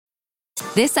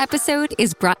This episode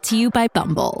is brought to you by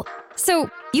Bumble. So,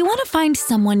 you want to find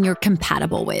someone you're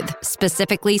compatible with,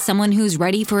 specifically someone who's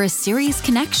ready for a serious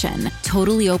connection,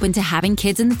 totally open to having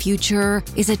kids in the future,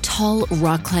 is a tall,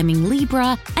 rock-climbing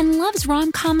Libra, and loves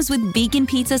rom-coms with vegan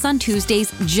pizzas on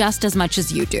Tuesdays just as much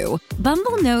as you do.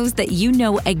 Bumble knows that you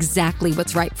know exactly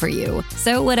what's right for you.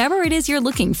 So whatever it is you're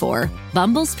looking for,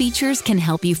 Bumble's features can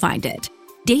help you find it.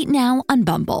 Date now on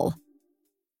Bumble.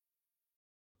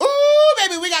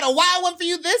 Baby, we got a wild one for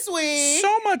you this week.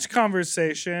 So much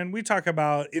conversation. We talk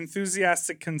about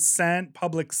enthusiastic consent,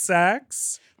 public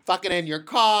sex. Fucking in your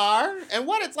car, and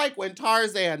what it's like when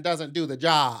Tarzan doesn't do the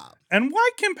job. And why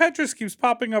Kim Petras keeps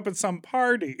popping up at some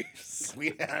parties.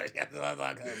 We are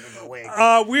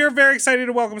very excited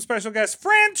to welcome special guest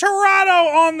Fran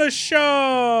Tirado on the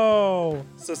show.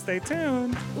 So stay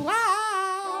tuned. Wow.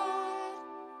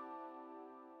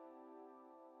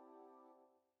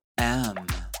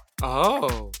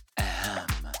 Oh.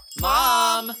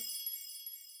 Mom!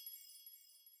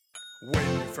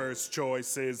 When your first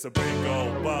choice is a big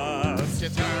old bus, You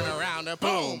turn around and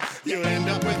boom, you end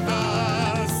up with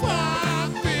us.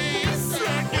 Sloppy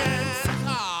seconds.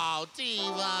 Oh,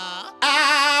 diva.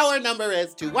 Our number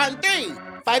is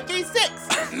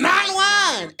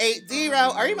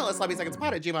 213-536-9180. Or email us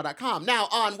sloppysecondspot@gmail.com. Now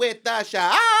on with the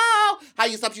show. How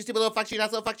you stop, you stupid little fuck, she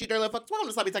not so fuck, she dirty little fuck. Welcome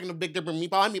to Sloppy Second of Big Dipper,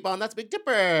 Meatball. I'm Meatball, and that's Big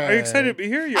Dipper. Are you excited to be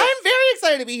here? I'm very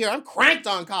excited to be here. I'm cranked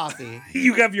on coffee.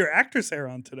 You have your actress hair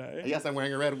on today. Yes, I'm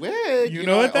wearing a red wig. You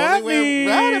know what that I only means.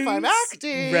 wear red if I'm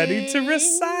acting. Ready to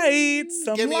recite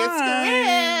some Give me a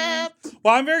lines. script.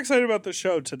 Well, I'm very excited about the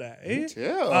show today. Me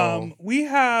too. We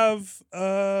have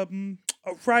a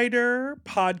writer,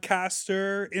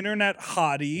 podcaster, internet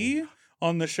hottie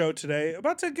on the show today,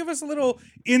 about to give us a little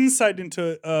insight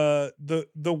into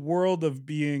the world of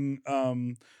being,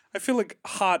 I feel like,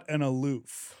 hot and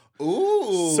aloof.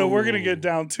 Ooh. So we're gonna get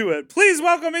down to it. Please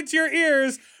welcome into your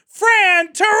ears, Fran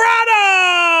Tirado.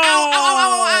 Ow, ow,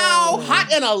 ow, ow, ow.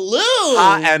 Hot and aloof.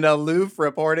 Hot and aloof,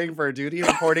 reporting for duty,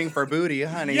 reporting for booty,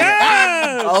 honey.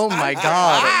 Yes! Oh my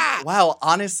God. Wow,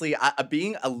 honestly,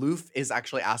 being aloof is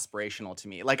actually aspirational to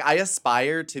me. Like, I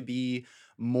aspire to be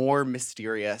more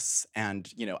mysterious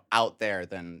and, out there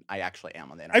than I actually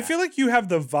am on the internet. I feel like you have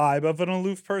the vibe of an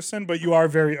aloof person, but you are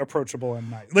very approachable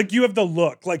and nice. Like, you have the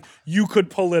look. Like, you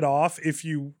could pull it off if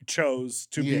you chose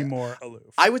to be more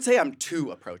aloof. I would say I'm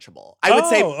too approachable. I would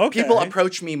say okay. people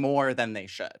approach me more than they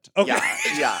should. Okay.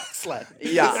 Yeah. Slut.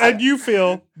 Yeah. And you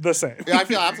feel the same. Yeah, I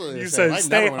feel absolutely You the same. said I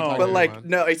stay never wanna home. talk But to like, anyone.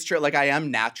 no, it's true. Like, I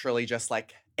am naturally just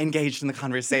like engaged in the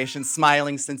conversation,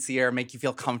 smiling, sincere, make you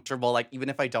feel comfortable. Like, even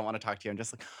if I don't want to talk to you, I'm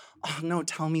just like, oh no,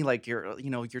 tell me like your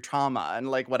trauma and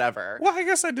like whatever. Well, I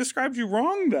guess I described you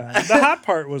wrong then. The hot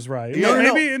part was right. No, But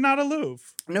no, maybe not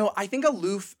aloof. No, I think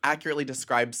aloof accurately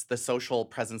describes the social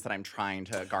presence that I'm trying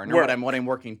to garner, Work. what I'm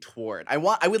working toward. I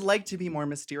would like to be more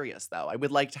mysterious though. I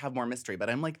would like to have more mystery, but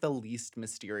I'm like the least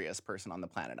mysterious person on the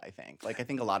planet, I think. Like, I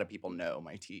think a lot of people know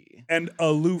my tea. And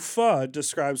aloofa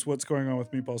describes what's going on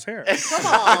with Meatball's hair. Come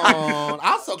on.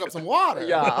 I'll soak up some water.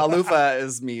 Yeah, aloofa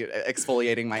is me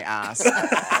exfoliating my ass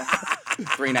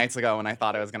 3 nights ago when I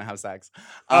thought I was gonna have sex.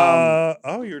 You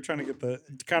were trying to get the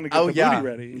booty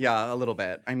ready. Yeah, a little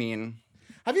bit. I mean,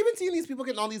 Have you been seeing these people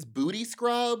getting all these booty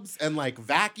scrubs and like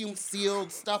vacuum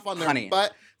sealed stuff on their Honey.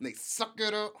 butt and they suck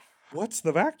it up? What's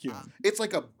the vacuum? It's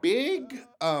like a big,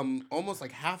 almost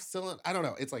like half cylinder. I don't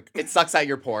know. It's like it sucks out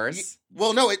your pores.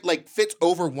 Well, no, it like fits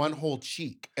over one whole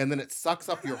cheek, and then it sucks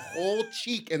up your whole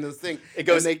cheek in this thing. It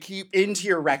goes and they keep into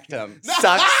your rectum,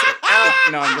 sucks out.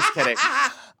 No, I'm just kidding.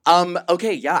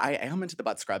 Okay, yeah, I am into the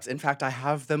butt scrubs. In fact, I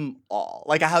have them all.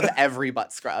 Like, I have every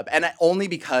butt scrub. And only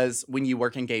because when you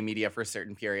work in gay media for a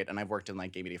certain period, and I've worked in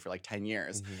like gay media for like 10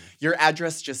 years, your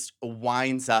address just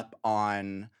winds up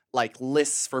on like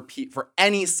lists for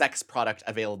any sex product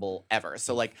available ever.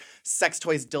 So like sex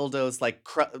toys, dildos, like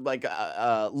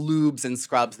lubes and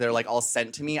scrubs, they're like all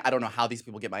sent to me. I don't know how these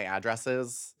people get my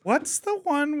addresses. What's the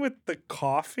one with the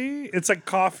coffee? It's like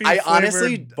coffee I flavored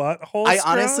honestly- butthole I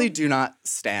scrub? honestly do not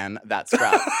stan that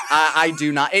scrub. I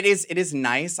do not. It is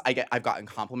nice. I've gotten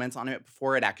compliments on it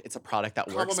before. It's a product that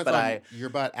works, compliments but on your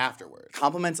butt afterwards.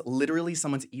 compliments literally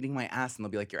someone's eating my ass and they'll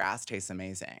be like, your ass tastes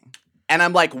amazing. And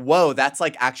I'm like, whoa, that's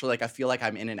like actually like I feel like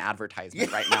I'm in an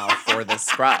advertisement right now for this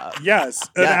scrub. Yes,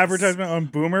 an Yes. advertisement on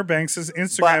Boomer Banks'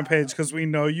 Instagram page because we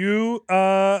know you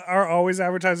are always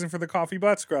advertising for the coffee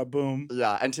butt scrub. Boom.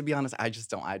 Yeah, and to be honest, I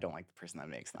don't like the person that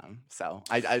makes them. So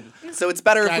so it's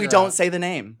better if we don't say the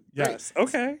name. Yes.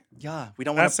 Okay. Yeah, we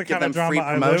don't want That's to the give kind them of free drama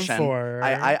I live promotion. for.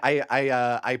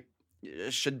 I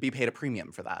should be paid a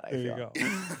premium for that. I There you feel go.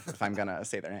 if I'm gonna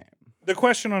say their name. The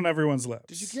question on everyone's lips.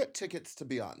 Did you get tickets to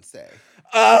Beyonce?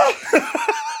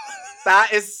 That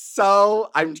is so.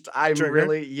 I'm Triggered?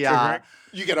 really Triggered?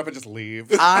 You get up and just leave.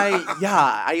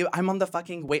 I'm on the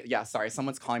fucking wait. Yeah, sorry,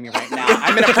 someone's calling me right now.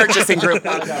 I'm in a purchasing group.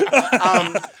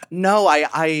 No,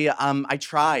 I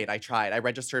tried. I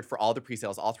registered for all the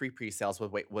pre-sales. All 3 pre-sales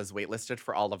was waitlisted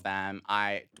for all of them.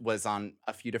 I was on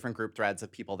a few different group threads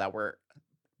of people that were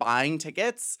buying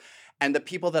tickets, and the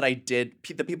people that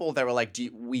were like,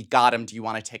 we got him. Do you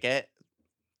want a ticket?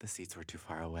 The seats were too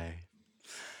far away.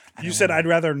 You said I'd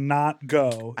rather not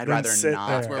go. I'd than rather sit not.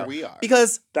 there. That's where we are.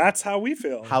 Because That's how we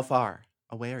feel. how far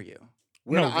away are you? I'm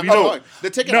we not don't- going. The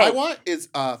ticket I want is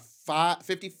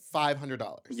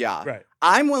 $5,500. Yeah. Right.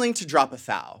 I'm willing to drop a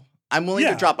thou. I'm willing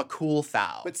Yeah. to drop a cool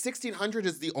thou. But $1,600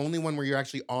 is the only one where you're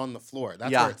actually on the floor.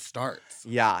 That's Yeah. where it starts.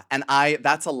 Yeah, and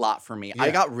that's a lot for me. I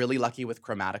Yeah. got really lucky with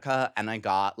Chromatica, and I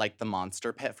got like the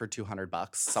monster pit for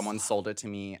 $200. Someone sold it to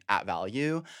me at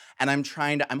value, and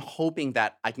I'm hoping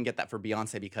that I can get that for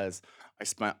Beyonce because I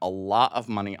spent a lot of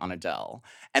money on Adele,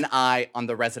 and on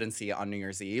the residency on New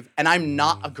Year's Eve, and I'm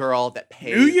not a girl that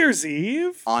pays New Year's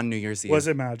Eve? on New Year's Eve. Was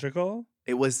it magical?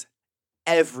 It was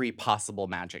every possible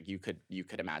magic you could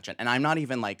imagine. And I'm not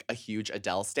even like a huge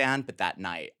Adele stan, but that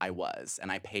night I was,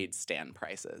 and I paid stan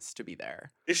prices to be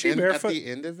there. Is she And barefoot? at the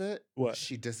end of it, What?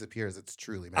 she disappears. It's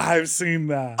truly magic. I've seen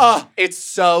that. Oh, it's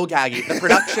so gaggy. The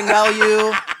production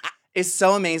value is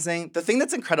so amazing. The thing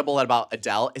that's incredible about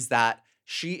Adele is that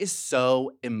she is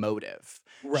so emotive.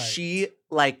 Right. She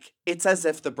it's as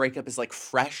if the breakup is like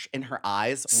fresh in her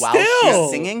eyes while Still!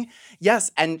 she's singing. Yes,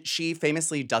 and she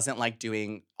famously doesn't like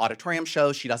doing auditorium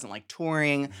shows. She doesn't like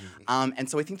touring. And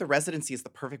so I think the residency is the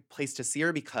perfect place to see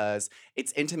her because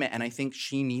it's intimate, and I think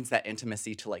she needs that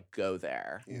intimacy to like go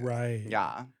there. Right.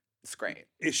 Yeah, it's great.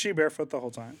 Is she barefoot the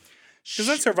whole time? Because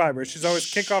that's her vibe, right? She's always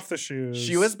kick off the shoes.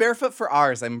 She was barefoot for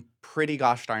ours, I'm pretty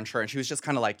gosh darn sure. And she was just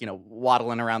kind of like,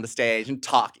 waddling around the stage and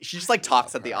talk. She just like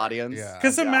talks at the audience. Yeah.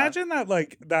 Because imagine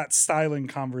that styling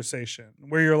conversation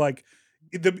where you're like,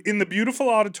 in the beautiful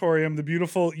auditorium, the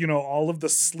beautiful, all of the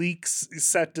sleek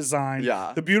set design,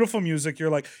 Yeah. the beautiful music, you're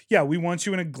like, yeah, we want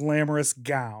you in a glamorous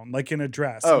gown, like in a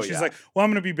dress. Oh, and she's yeah. like, well, I'm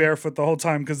going to be barefoot the whole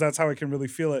time because that's how I can really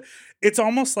feel it. It's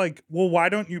almost like, well, why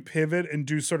don't you pivot and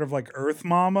do sort of like Earth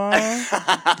Mama,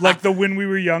 like the When We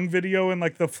Were Young video and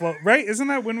like the flow, right? Isn't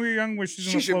that When We Were Young where she's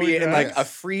in She the should flowy be in dress? like a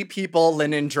Free People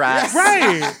linen dress.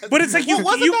 Right. But it's like, Well,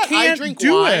 wasn't you that can't I Drink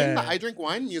do Wine? it. The I Drink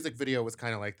Wine music video was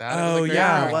kind of like that. Oh, it was like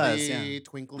yeah. It was, earthy, yeah.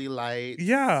 twinkly light.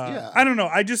 Yeah. I don't know.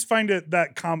 I just find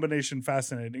that combination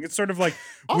fascinating. It's sort of like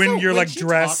when Also, you're when like she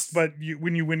dressed, talks- but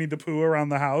when you Winnie the Pooh around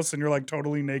the house and you're like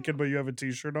totally naked, but you have a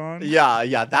t-shirt on.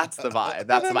 Yeah, that's the vibe.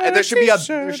 That's the And I vibe. got And there a should be a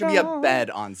t-shirt bed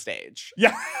on stage.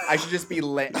 Yeah. I should just be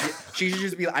lit. She should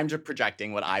just be. I'm just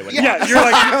projecting what I would. Yeah. want. You're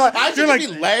like, I you're should like, be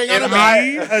laying on and a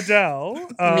me, bed. Adele.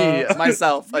 Me,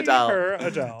 myself, me, Adele. her,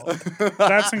 Adele.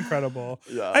 That's incredible.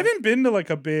 Yeah. I haven't been to like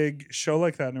a big show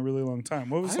like that in a really long time.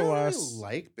 What was I the don't last? really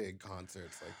like big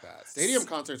concerts like that. Stadium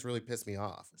concerts really piss me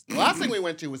off. The last thing we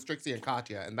went to was Trixie and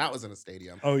Katya, and that was in a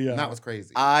stadium. Oh, yeah. And that was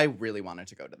crazy. I really wanted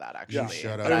to go to that actually. Yeah.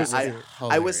 Shut But up. It was I, cute. I was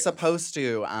Hilarious. supposed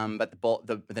to, but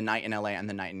the night in LA and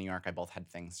the night in New York, I both had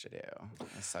things to do. It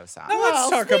was so sad. Oh, let's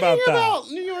talk speaking about that. about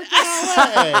New York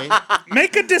and LA.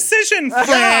 Make a decision, Yeah,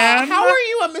 Fran. how are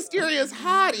you a mysterious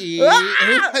hottie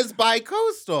who is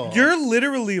bi-coastal? You're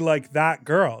literally like that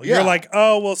girl. Yeah. You're like,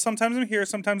 oh, well, sometimes I'm here,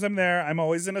 sometimes I'm there. I'm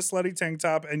always in a slutty tank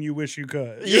top, and you wish you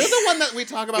could. You're the one that we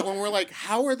talk about when we're like,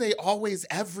 how are they always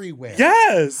everywhere?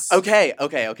 Yes. Okay.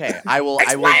 I will.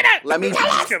 Explain it! Let me.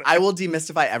 Just kidding. I will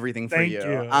demystify everything for Thank you.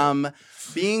 you.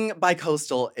 Being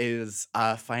bi-coastal is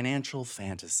a financial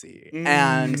fantasy,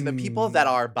 and the people that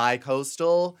are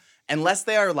bi-coastal, unless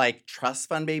they are like trust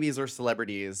fund babies or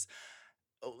celebrities,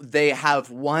 they have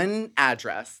one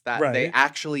address that they Right.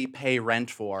 actually pay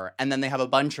rent for, and then they have a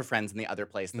bunch of friends in the other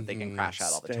place that they can Mhm. crash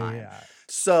out all the Stay time. at.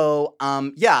 So,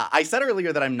 yeah, I said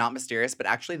earlier that I'm not mysterious, but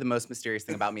actually the most mysterious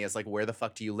thing about me is like, where the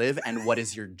fuck do you live and what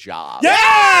is your job?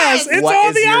 Yes, it's What all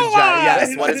is the your outline. job?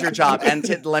 Yes, what is your job?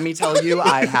 And let me tell you,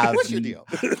 I have. What's your deal?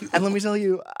 And let me tell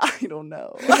you, I don't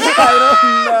know.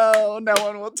 I don't know. No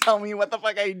one will tell me what the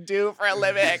fuck I do for a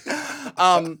living.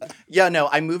 Yeah, no,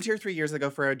 I moved here 3 years ago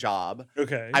for a job.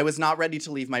 Okay. I was not ready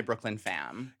to leave my Brooklyn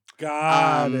fam.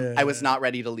 Got it. I was not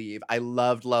ready to leave. I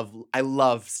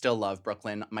still love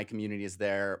Brooklyn. My community is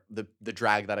there. The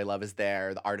drag that I love is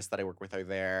there. The artists that I work with are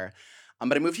there.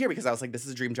 But I moved here because I was like, this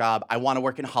is a dream job. I want to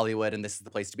work in Hollywood, and this is the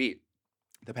place to be.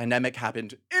 The pandemic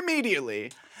happened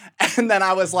immediately. And then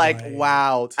I was like, Right.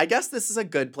 wow, I guess this is a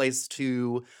good place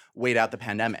to wait out the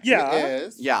pandemic. Yeah. It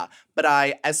is. Yeah. But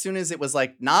as soon as it was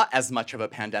like not as much of a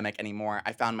pandemic anymore,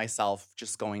 I found myself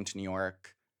just going to New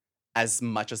York as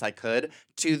much as I could,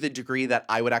 to the degree that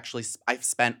I would actually, I've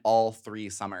spent all 3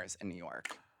 summers in New York.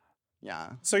 Yeah.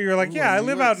 So you're like, Ooh, yeah, I New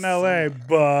live York out in LA, summer.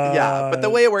 but Yeah, but the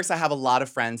way it works, I have a lot of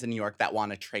friends in New York that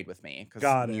want to trade with me Got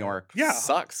because it. New York Yeah.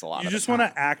 sucks a lot you of just the want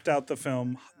time. to act out the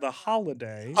film The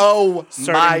Holiday, Oh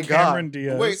starring my Cameron god!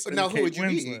 Diaz. Wait, and now who Kate would you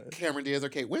be? Winslet. Cameron Diaz or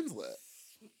Kate Winslet?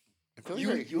 I feel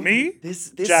like Me? This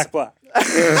Jack Black.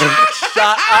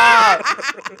 Shut up!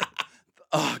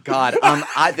 Oh god.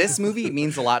 This movie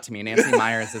means a lot to me. Nancy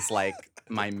Myers is like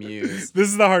my muse. This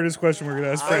is the hardest question we're gonna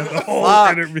ask Fran the whole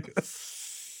Fuck. interview.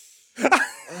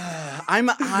 I'm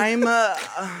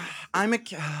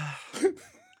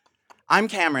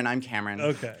Cameron. I'm Cameron.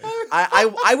 Okay.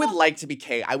 I would like to be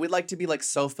Kate. I would like to be like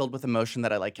so filled with emotion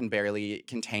that I like can barely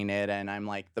contain it, and I'm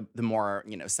like the more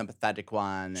sympathetic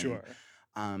one. And, Sure.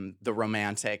 the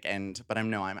romantic but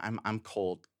I'm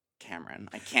cold Cameron.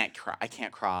 I can't cry. I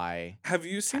can't cry. Have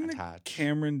you seen the Attach.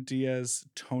 Cameron Diaz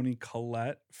Toni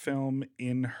Collette film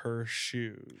In Her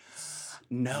Shoes?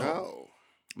 no.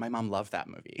 My mom loved that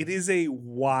movie. It is a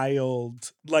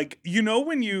wild, like,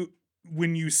 when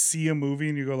you see a movie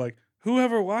and you go like,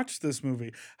 whoever watched this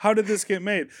movie? How did this get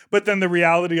made? But then the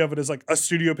reality of it is like a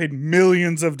studio paid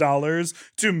millions of dollars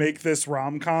to make this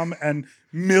rom-com and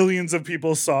millions of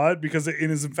people saw it because it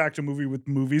is in fact a movie with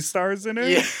movie stars in it.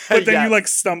 Yeah, But then you yes. like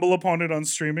stumble upon it on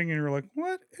streaming and you're like,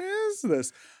 what is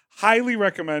this? Highly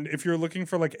recommend if you're looking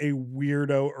for like a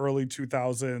weirdo early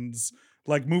 2000s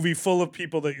like movie full of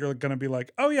people that you're gonna be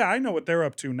like, oh yeah, I know what they're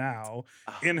up to now.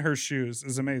 In Her Shoes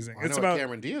is amazing. I know what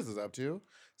Cameron Diaz is up to.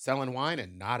 Selling wine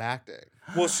and not acting.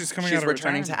 well, she's coming She's out of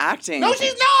returning to retirement. acting. No,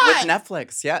 she's not! With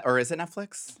Netflix. Yeah, or is it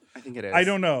Netflix? I think it is. I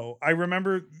don't know. I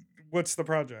remember what's the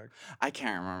project. I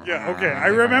can't remember. Yeah, okay. I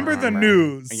remember the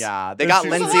news. Yeah, they that got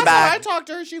she's- So Lindsay last time I back. taled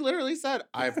to her, she literally said,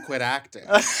 I've quit acting.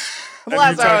 The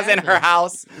last time I was in her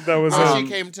house. That was She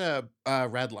came to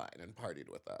Redline and partied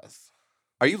with us.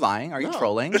 Are you lying? Are you No.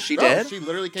 trolling? She No, did. She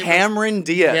literally came Cameron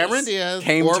Diaz. Cameron Diaz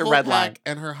came to Orville Redline. Peck,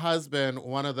 and her husband,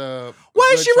 one of the Why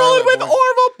is good she rolling with Charlotte boys.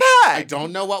 Orville Peck? I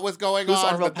don't know what was going Who's on,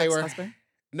 Orville but they Peck's were husband?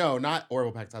 No, not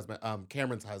Orville Peck's husband.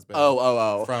 Cameron's husband.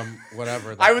 Oh. From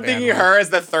whatever. I was thinking her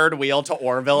as the third wheel to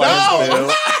Orville and his No!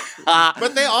 boo.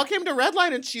 But they all came to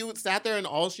Redline, and she sat there, and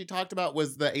all she talked about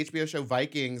was the HBO show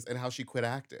Vikings and how she quit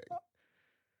acting.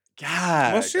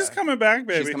 God. Well, she's coming back,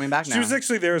 baby. She's coming back now. She was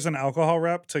actually there as an alcohol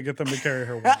rep to get them to carry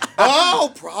her wine.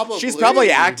 Oh, probably. She's probably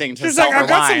acting to She's sell like, her I've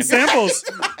got wine. some samples.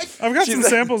 I've got some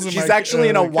samples in She's my actually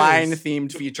in a case.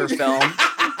 wine-themed feature film.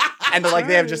 And like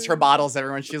they have just her bottles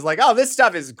everyone. She's like, oh, this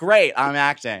stuff is great. I'm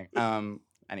acting.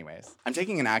 Anyways, I'm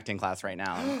taking an acting class right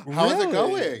now. How is it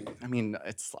Really? going? I mean,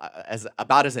 it's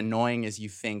about as annoying as you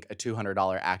think a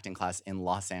 $200 acting class in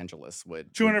Los Angeles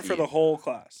would. 200 for the whole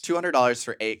class. $200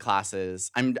 for 8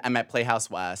 classes. I'm at Playhouse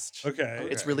West. Okay.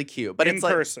 It's Okay. really cute, but in it's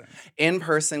like person.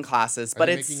 in-person classes. Are But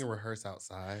they it's making you rehearse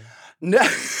outside? no,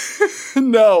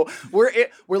 no. We're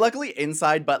luckily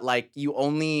inside, but like you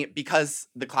only because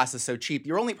the class is so cheap,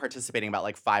 you're only participating about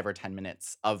like 5 or 10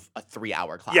 minutes of a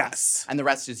 3-hour class. Yes. and the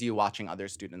rest is you watching other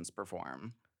students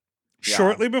perform. Yeah.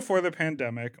 Shortly before the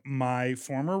pandemic, my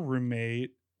former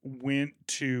roommate went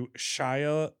to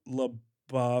Shia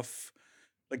LaBeouf,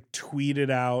 like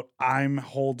tweeted out, I'm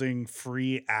holding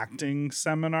free acting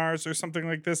seminars or something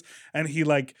like this. And he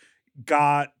like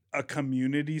got a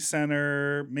community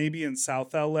center, maybe in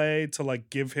South LA, to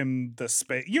like give him the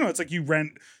space. You know, it's like you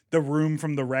rent the room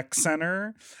from the rec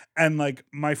center. And like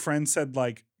my friend said,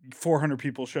 like 400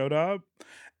 people showed up.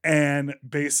 And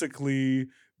basically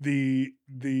the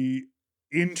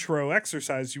intro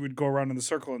exercise, you would go around in the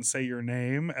circle and say your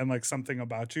name and like something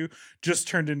about you, just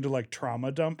turned into like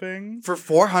trauma dumping. For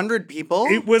 400 people?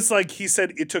 It was like, he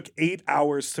said it took 8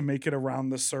 hours to make it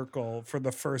around the circle for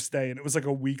the first day. And it was like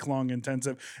a week-long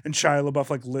intensive. And Shia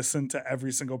LaBeouf like listened to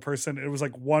every single person. It was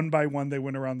like one by one, they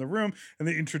went around the room and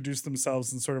they introduced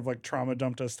themselves and sort of like trauma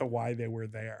dumped as to why they were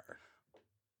there.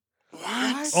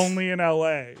 What? Only in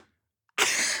LA.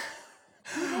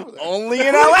 Only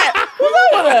in LA. Who's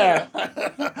over there?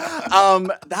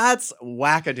 That's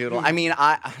wackadoodle. I mean,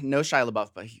 I know Shia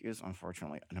LaBeouf, but he is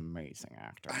unfortunately an amazing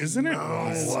actor. Isn't it?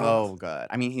 know. So good.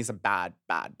 I mean, he's a bad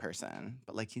person,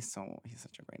 but like he's such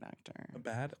a great actor. A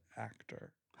bad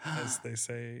actor, as they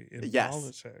say in Yes.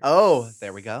 politics. Oh,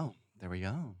 there we go. There we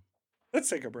go. Let's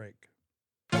take a break.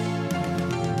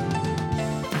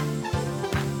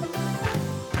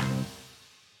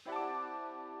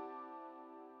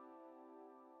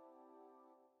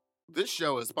 This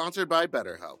show is sponsored by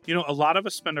BetterHelp. You know, a lot of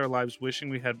us spend our lives wishing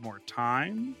we had more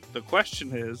time. The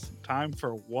question is, time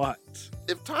for what?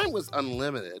 If time was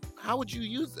unlimited, how would you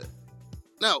use it?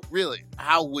 No, really,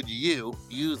 how would you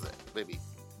use it? Maybe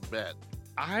bed.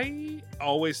 I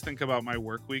always think about my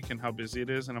work week and how busy it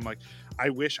is, and I'm like,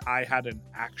 I wish I had an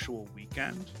actual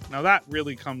weekend. Now, that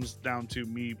really comes down to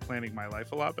me planning my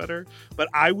life a lot better, but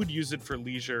I would use it for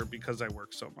leisure because I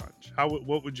work so much.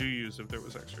 What would you use if there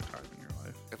was extra time in your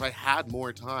life? If I had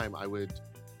more time, I would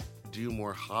do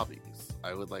more hobbies.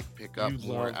 I would pick up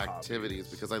more activities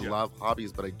because I love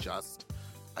hobbies, but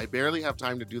I barely have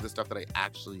time to do the stuff that I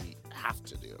actually have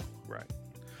to do. Right.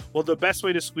 Well, the best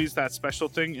way to squeeze that special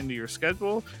thing into your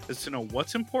schedule is to know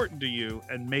what's important to you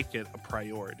and make it a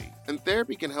priority. And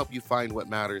therapy can help you find what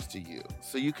matters to you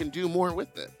so you can do more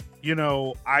with it. You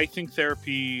know, I think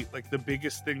therapy, the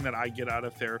biggest thing that I get out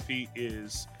of therapy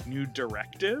is new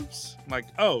directives.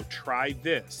 Oh, try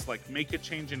this. Make a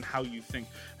change in how you think.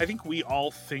 I think we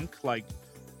all think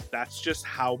that's just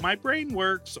how my brain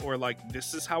works, or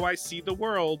this is how I see the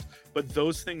world. But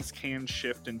those things can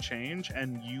shift and change,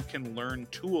 and you can learn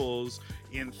tools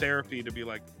in therapy to be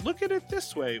look at it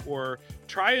this way, or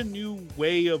try a new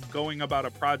way of going about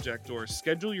a project, or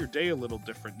schedule your day a little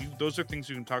different. Those are things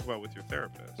you can talk about with your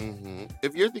therapist. Mm-hmm.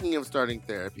 If you're thinking of starting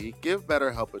therapy, give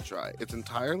BetterHelp a try. It's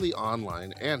entirely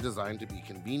online and designed to be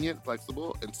convenient,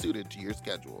 flexible, and suited to your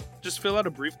schedule. Just fill out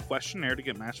a brief questionnaire to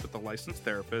get matched with a licensed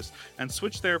therapist, and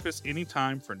switch therapists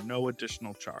anytime for no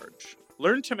additional charge.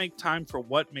 Learn to make time for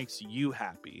what makes you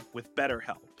happy with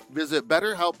BetterHelp. Visit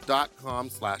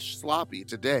BetterHelp.com/sloppy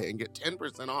today and get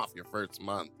 10% off your first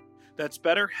month. That's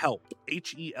BetterHelp,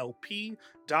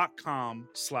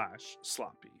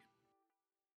 HELP.com/sloppy.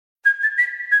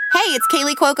 Hey, it's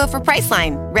Kaylee Cuoco for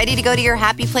Priceline. Ready to go to your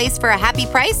happy place for a happy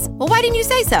price? Well, why didn't you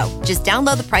say so? Just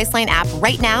download the Priceline app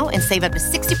right now and save up to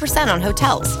 60% on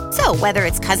hotels. So whether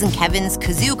it's Cousin Kevin's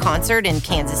Kazoo Concert in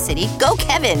Kansas City, go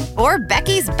Kevin, or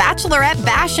Becky's Bachelorette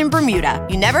Bash in Bermuda,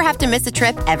 you never have to miss a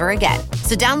trip ever again.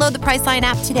 So download the Priceline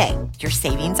app today. Your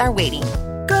savings are waiting.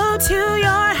 Go to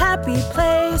your happy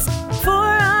place for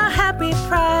a happy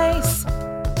price.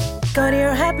 Go to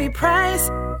your happy price,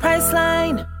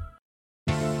 Priceline.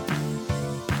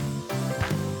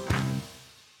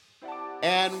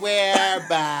 And we're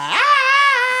back.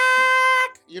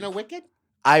 You know Wicked?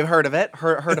 I've heard of it.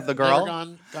 Heard of the girl.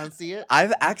 Ever gone see it?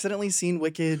 I've accidentally seen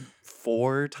Wicked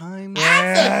 4 times.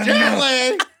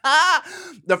 Accidentally.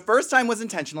 The first time was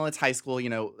intentional. It's high school.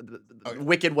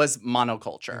 Wicked was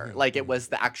monoculture. Mm-hmm. It was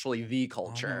actually the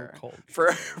culture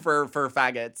for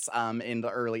faggots in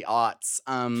the early aughts.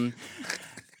 And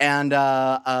then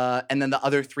the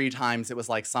other 3 times it was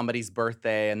somebody's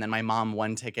birthday, and then my mom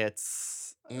won tickets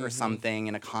or something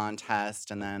in a contest,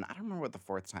 and then I don't remember what the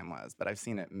 4th time was, but I've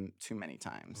seen it too many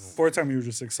times. 4th time you were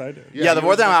just excited. Yeah, the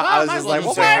 4th time I was just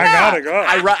well, I gotta go.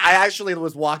 I actually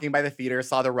was walking by the theater,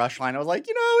 saw the rush line. I was like,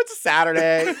 it's a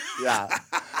Saturday. Yeah.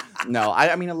 No,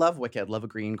 I mean, I love Wicked. Love a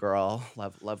green girl.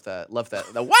 Love the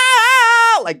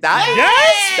wow, like that.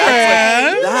 Yes,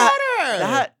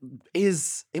 that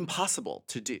is impossible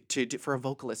to do for a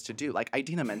vocalist to do.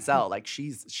 Idina Menzel,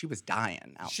 she was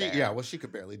dying out there. Yeah, well, she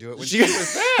could barely do it when she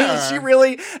was there. She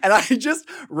really, and I just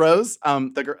Rose,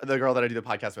 the girl that I do the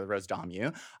podcast with, Rose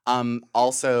Domu.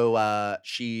 Also,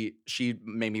 she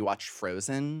made me watch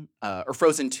Frozen or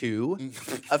Frozen 2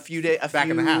 a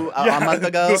month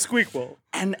ago. The Squeakquel.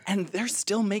 And they're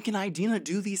still making Idina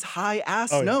do these high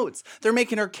ass notes. They're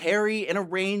making her carry in a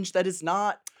range that is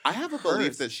not. I have a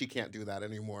belief that she can't do that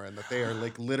anymore, and that they are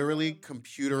literally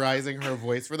computerizing her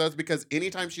voice for those, because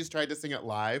anytime she's tried to sing it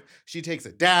live, she takes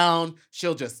it down,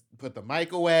 she'll just put the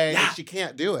mic away, and she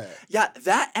can't do it. Yeah,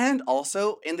 that, and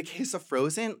also in the case of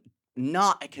Frozen,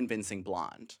 not a convincing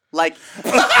blonde. I'm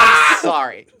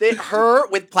sorry. Her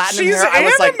with platinum hair, I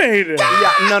was animated.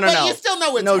 No. But you still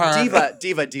know it's her.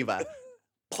 Diva.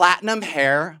 Platinum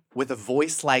hair with a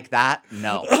voice like that?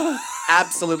 No.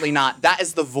 Absolutely not. That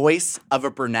is the voice of a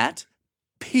brunette,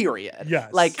 period.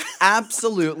 Yes.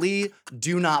 Absolutely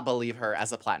do not believe her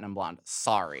as a platinum blonde.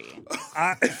 Sorry.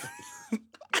 I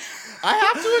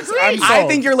have to agree. I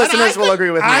think your listeners will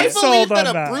agree with me. I believe that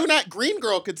a brunette green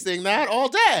girl could sing that all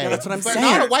day. Yeah, that's what I'm saying. But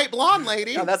not a white blonde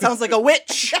lady. No, that sounds like a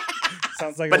witch.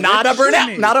 Sounds like but not a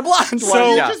brunette, not a blonde one.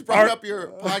 So you just brought up your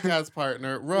podcast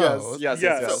partner, Rose. Yes.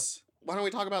 So why don't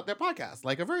we talk about their podcast,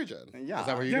 Like a Virgin? Yeah. Is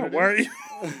that what you're why are you?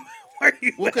 Why are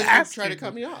you because you try to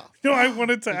cut me off. No, I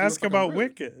wanted to ask about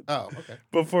Wicked. Oh, okay.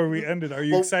 Before we ended, are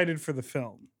you excited for the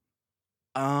film?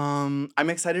 I'm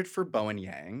excited for Bowen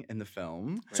Yang in the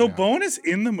film. So know. Bowen is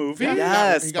in the movie? Yeah.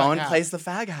 Yes, he got Bowen cast. plays the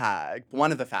fag hag.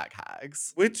 One of the fag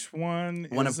hags. Which one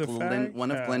One is of a fag?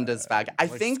 one of Glinda's fag. I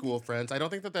Like think school friends. I don't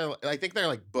think that they're. I think they're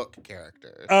like book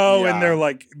characters. Oh, Yeah.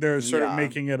 and they're sort of Yeah.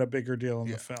 making it a bigger deal in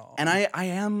Yeah. the film. and I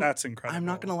am That's incredible. I'm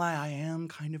not gonna lie, I am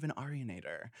kind of an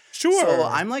Arianator. Sure. So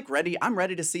I'm like ready. I'm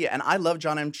ready to see it. And I love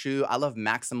John M. Chu. I love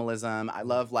maximalism. I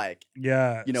love like,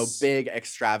 yeah. big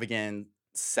extravagant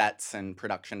sets and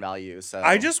production value. So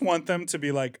I just want them to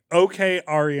be like, okay,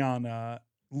 Ariana,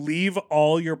 leave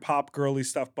all your pop girly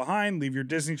stuff behind, leave your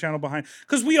Disney Channel behind.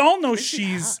 Because we all know think she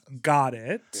she's has. got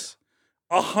it.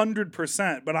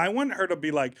 100%. But I want her to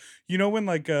be like, when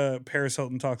like Paris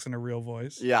Hilton talks in a real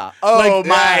voice. Yeah. Oh Like,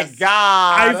 my yes.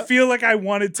 God. I feel like I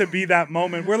want it to be that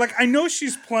moment where like I know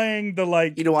she's playing the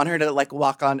like You don't want her to like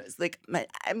walk on. It's like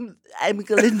I'm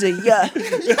Glinda. Yeah.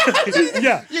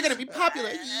 yeah. You're gonna be popular.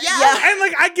 And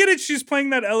like I get it, she's playing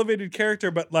that elevated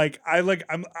character, but like I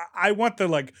want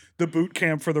the boot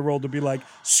camp for the role to be like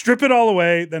strip it all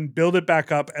away, then build it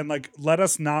back up, and like let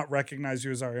us not recognize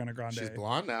you as Ariana Grande. She's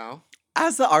blonde now.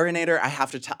 As the Arianator, I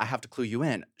have to clue you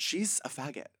in. She's a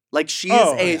faggot. Like she's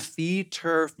Oh, a yeah.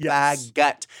 theater Yes.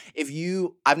 faggot.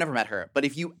 I've never met her, but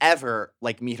if you ever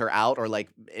like meet her out or like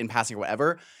in passing or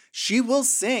whatever, she will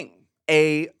sing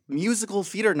a musical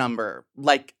theater number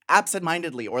like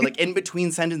absentmindedly or like in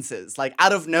between sentences, like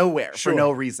out of nowhere Sure. for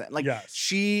no reason. Like Yes.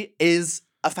 she is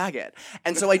a faggot.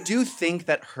 And so I do think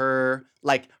that her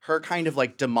kind of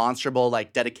like demonstrable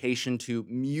like dedication to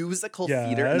musical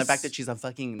theater and the fact Yes. that she's a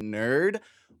fucking nerd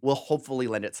will hopefully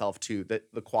lend itself to the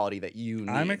quality that you need.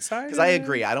 I'm excited. Because I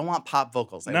agree. I don't want pop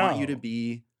vocals. I want you No. to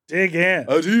be Dig in.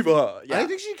 a diva. I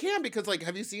think she can because like,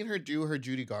 have you seen her do her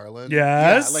Judy Garland?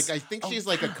 Yes. Yeah, like I think she's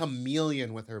like a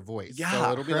chameleon with her voice. Yeah,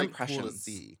 So it'll be her like cool to impressions.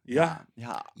 see. Yeah.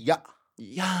 Yeah. Yeah.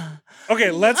 Yeah.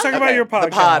 Okay, let's talk about Okay, your the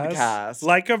podcast. podcast.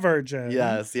 Like a Virgin.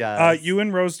 Yes, yes. You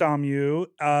and Rose Domu.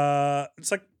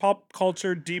 It's like pop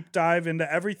culture deep dive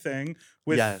into everything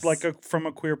with Yes. from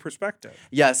a queer perspective.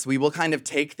 Yes, we will kind of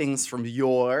take things from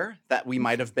yore that we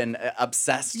might have been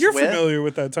obsessed You're with. familiar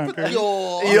with that time period.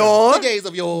 Your The days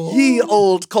of your Ye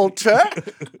old culture.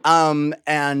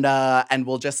 And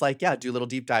we'll just do little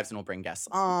deep dives and we'll bring guests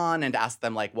on and ask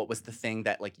them like what was the thing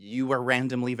that like you were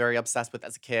randomly very obsessed with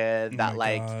as a kid Oh that my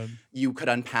like God. you could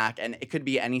unpack. And it could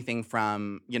be anything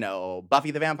from,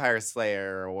 Buffy the Vampire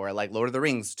Slayer or like Lord of the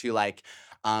Rings to like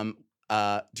do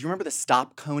you remember the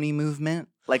Stop Coney movement?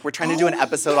 Like we're trying to do an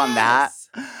episode on that.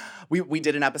 We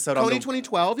did an episode on Coney the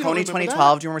 2012. You don't Coney remember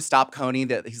 2012. Do you remember Stop Coney?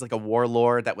 That he's like a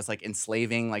warlord that was like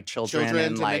enslaving like that? children Children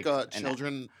and to like make a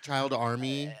and- child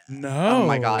army. No. Oh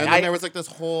my God. And then there was like this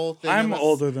whole thing. I'm in this-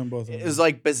 older than both of It them. was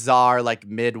like bizarre, like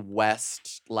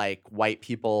Midwest, like white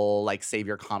people, like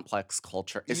savior complex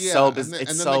culture. It's Yeah, so and bizarre. then,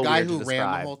 It's and then so the guy weird who to ran the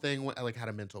describe. whole thing like had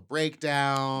a mental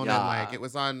breakdown Yeah. and like it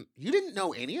was on. You didn't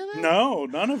know any of that? No,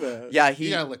 none of it. Yeah,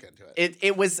 You gotta look into it.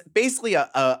 It was basically a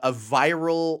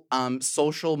viral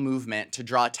social movement to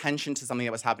draw attention to something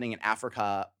that was happening in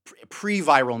Africa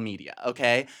pre-viral media,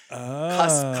 okay?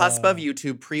 Cusp of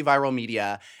YouTube, pre-viral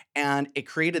media. And it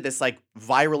created this like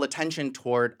viral attention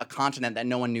toward a continent that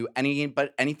no one knew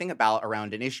anything about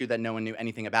around an issue that no one knew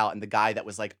anything about. And the guy that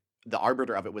was like the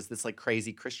arbiter of it was this like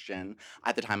crazy Christian.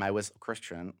 At the time I was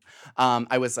Christian.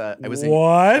 I was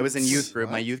in youth group.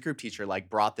 My What? youth group teacher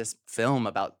like brought this film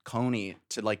about Coney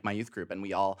to like my youth group, and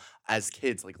we all as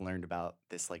kids like learned about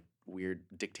this like weird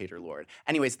dictator lord.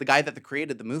 Anyways, the guy that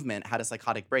created the movement had a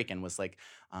psychotic break and was like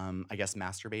I guess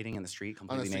masturbating in the street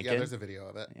completely Honestly, naked. yeah, there's a video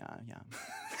of it. Yeah.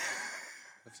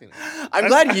 I've seen it. I'm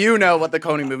glad you know what the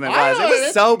Coney movement I was. know It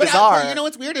was so but bizarre. you know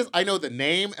what's weird is I know the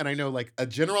name and I know like a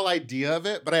general idea of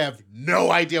it, but I have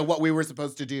no idea what we were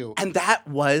supposed to do. And that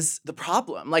was the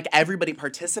problem. Like everybody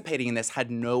participating in this had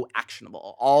no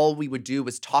actionable. All we would do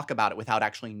was talk about it without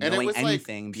actually And it knowing was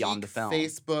anything like beyond the peak film.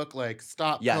 Facebook, like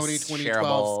stop Yes, Coney 2012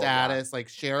 shareable, status, like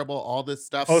shareable, all this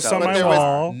stuff. Post on but my there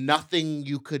wall. was nothing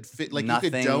you could fit. Like you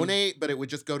Nothing. could donate, but it would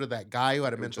just go to that guy who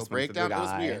had a It would mental just went to the breakdown. It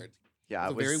was guy. weird. Yeah,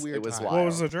 It was a very weird it was time. wild. What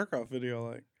was the jerk off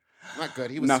video like? Not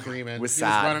good. He was No, screaming. it was He sad.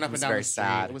 was running It up was and down very the street.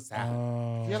 sad. It was sad.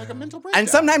 Oh. He had like a mental breakdown. And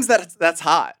sometimes that's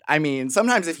hot. I mean,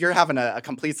 sometimes if you're having a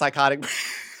complete psychotic,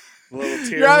 Little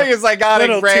tear. you're having a psychotic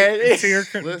little break. tear.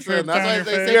 Listen, that's why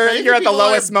they say You're crazy at the people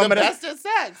lowest are moment The of- best at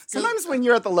sex. 'Cause- Sometimes when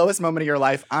you're at the lowest moment of your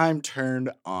life, I'm turned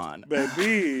on. Baby,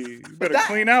 you better that-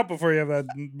 clean out before you have that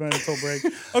mental break.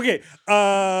 Okay,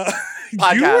 you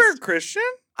Podcast. were Christian?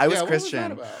 I was Yeah, what was Christian.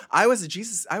 that about? I was a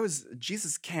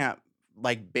Jesus camp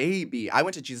like baby. I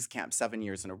went to Jesus camp 7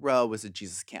 years in a row, was a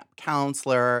Jesus camp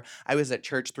counselor. I was at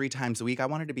church 3 times a week. I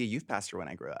wanted to be a youth pastor when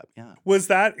I grew up. Yeah. Was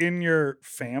that in your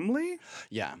family?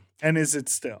 Yeah. And is it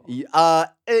still?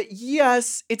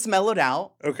 Yes, it's mellowed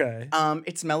out. Okay.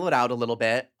 It's mellowed out a little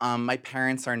bit. My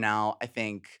parents are now, I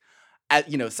think,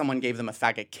 someone gave them a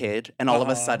faggot kid, and all of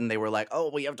a sudden they were like,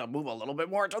 "Oh, we have to move a little bit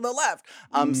more to the left."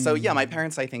 So yeah, my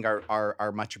parents, I think,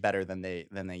 are much better than they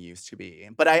used to be.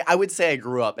 But I would say I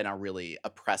grew up in a really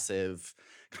oppressive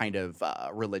kind of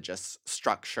religious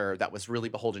structure that was really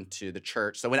beholden to the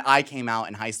church. So when I came out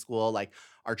in high school, like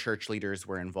our church leaders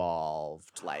were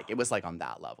involved. Like it was like on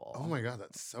that level. Oh my God,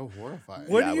 that's so horrifying.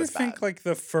 What Yeah, do it you was think bad. like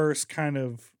the first kind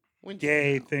of When did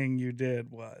gay you know? thing you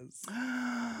did was?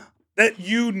 That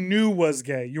you knew was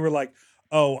gay. You were like,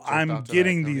 "Oh, I'm off to that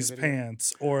getting Coney these video?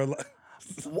 pants," or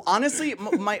Honestly,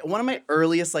 one of my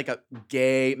earliest like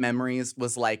gay memories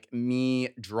was like me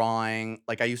drawing.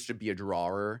 Like I used to be a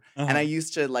drawer, and I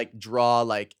used to like draw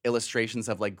like illustrations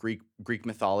of like Greek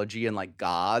mythology and like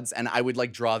gods, and I would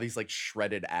like draw these like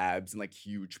shredded abs and like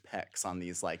huge pecs on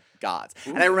these like gods.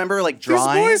 And I remember like these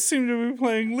drawing. boys seem to be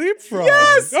playing leapfrog.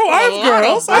 Yes! Oh, I have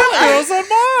girls. I have girls on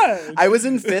mine. I was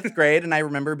in 5th grade, and I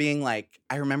remember being like,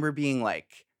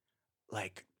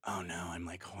 oh no, I'm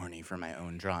like horny for my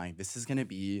own drawing. This is gonna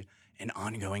be an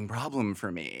ongoing problem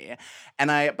for me.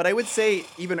 But I would say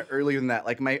even earlier than that,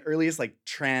 like my earliest like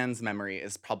trans memory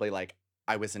is probably like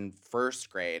I was in 1st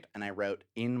grade and I wrote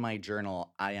in my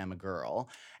journal, "I am a girl."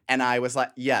 And I was like,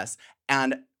 yes.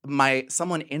 And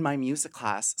someone in my music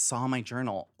class saw my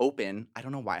journal open. I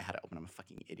don't know why I had it open. I'm a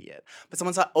fucking idiot. But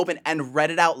someone saw it open and read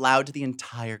it out loud to the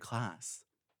entire class.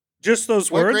 Just those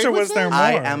What words, grade or was was there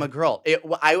that? more? I am a girl.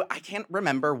 I can't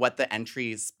remember what the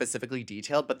entries specifically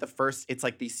detailed, but the first, it's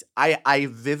like these. I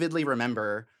vividly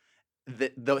remember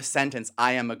the sentence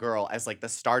 "I am a girl" as like the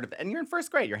start of it. And you're in 1st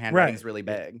grade. Your handwriting's really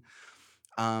big.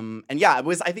 And yeah,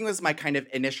 I think it was my kind of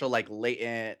initial like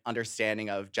latent understanding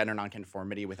of gender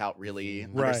nonconformity without really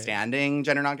understanding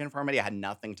gender nonconformity. I had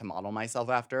nothing to model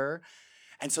myself after.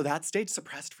 And so that stayed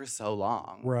suppressed for so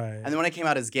long. Right. And then when I came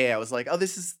out as gay, I was like,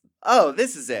 this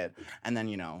is it. And then,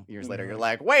 years later, you're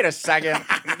like, wait a second.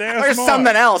 There's more.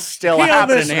 something else still Peel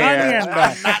happening this here. onion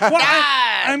back. Well,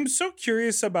 I'm so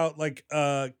curious about like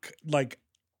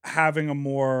having a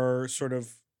more sort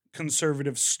of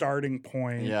conservative starting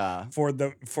point Yeah. for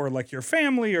like your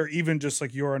family, or even just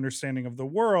like your understanding of the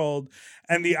world,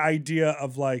 and the idea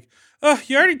of like, oh,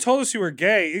 you already told us you were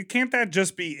gay. Can't that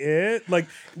just be it? Like,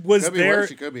 was Could be there worse,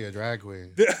 she could be a drag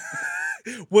queen.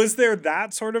 was there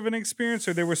that sort of an experience,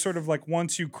 or they were sort of like,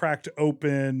 once you cracked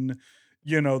open,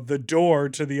 the door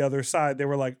to the other side, they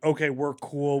were like, okay, we're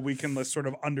cool. We can sort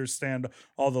of understand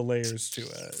all the layers to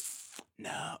it.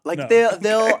 No, like No.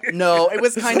 they'll no. It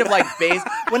was kind of like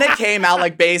when it came out,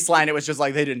 like baseline. It was just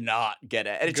like they did not get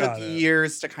it, and it Got took it.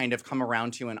 years to kind of come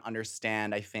around to and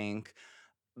understand. I think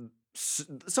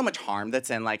so much harm that's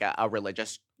in like a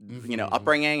religious,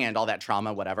 upbringing and all that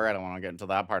trauma, whatever. I don't want to get into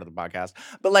that part of the podcast,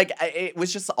 but like it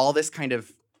was just all this kind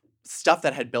of stuff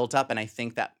that had built up, and I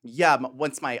think that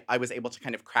once I was able to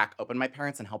kind of crack open my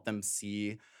parents and help them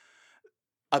see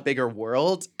a bigger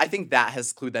world, I think that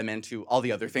has clued them into all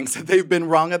the other things that they've been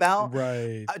wrong about.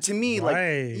 Right. To me,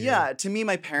 to me,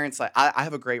 my parents, like, I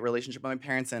have a great relationship with my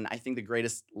parents, and I think the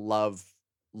greatest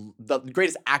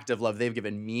act of love they've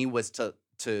given me was to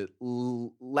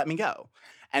let me go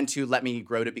and to let me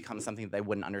grow to become something that they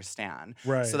wouldn't understand.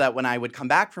 Right. So that when I would come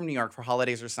back from New York for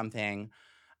holidays or something,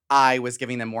 I was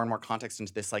giving them more and more context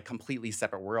into this like completely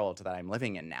separate world that I'm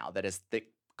living in now that is the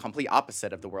complete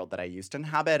opposite of the world that I used to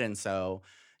inhabit. And so,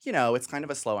 it's kind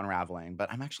of a slow unraveling,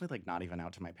 but I'm actually like not even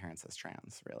out to my parents as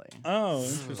trans, really. Oh,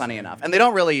 Funny enough. And they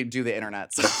don't really do the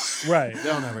internet. So. right.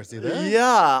 They'll never see that.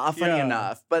 Yeah, funny Yeah.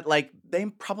 enough. But like they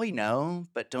probably know,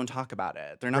 but don't talk about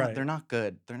it. They're not Right. they're not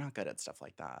good. They're not good at stuff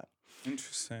like that.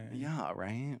 Interesting. Yeah,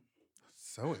 right?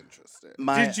 So interesting.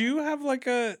 Did you have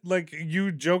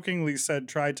you jokingly said,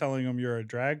 try telling them you're a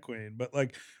drag queen, but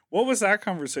like, what was that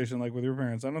conversation like with your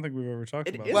parents? I don't think we've ever talked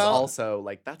It about is that. also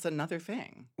like that's another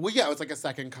thing. Well, yeah, it was like a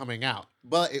second coming out,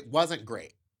 but it wasn't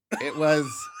great. It was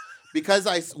because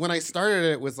when I started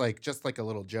it was like just like a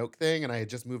little joke thing, and I had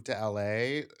just moved to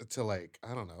LA to like,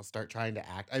 I don't know, start trying to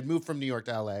act. I moved from New York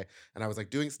to LA, and I was like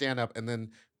doing stand up, and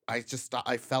then I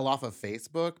fell off of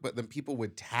Facebook, but then people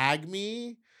would tag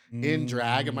me in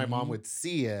drag, and my mom would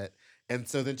see it. And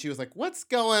so then she was like, what's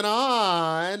going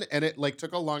on? And it like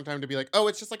took a long time to be like, oh,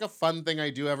 it's just like a fun thing I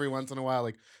do every once in a while.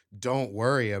 Like, don't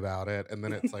worry about it. And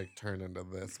then it's like turned into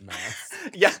this mess.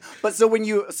 Yeah. But so when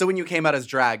you came out as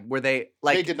drag, were they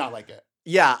like They did not like it.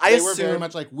 Yeah, I They assume. were very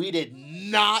much like, we did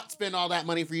not spend all that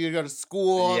money for you to go to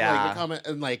school, Yeah. like become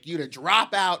and like you to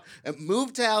drop out and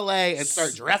move to LA and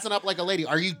start dressing up like a lady.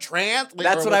 Are you trans? Like,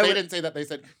 That's what I they would- didn't say that. They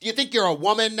said, do you think you're a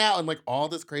woman now? And like all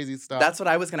this crazy stuff. That's what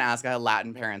I was gonna ask. I had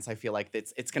Latin parents. I feel like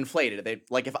it's conflated. They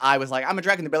like if I was like I'm a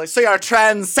drag, and they'd be like, so you're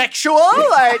transsexual?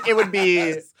 Like it would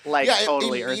be like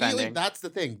totally immediately, earth-ending. that's the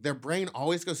thing. Their brain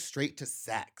always goes straight to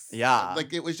sex. Yeah.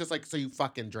 Like it was just like, so you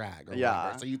fucking drag or Yeah.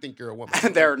 whatever. So you think you're a woman.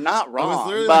 And they're not I was wrong,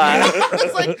 literally but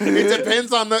it's like, it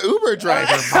depends on the Uber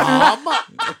driver, Mom.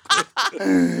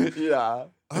 yeah.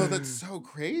 Oh, that's so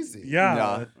crazy.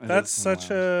 Yeah, it that's is such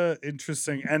wild. a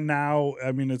interesting. And now,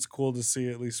 I mean, it's cool to see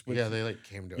at least with Yeah, they like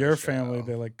came to your our family. show.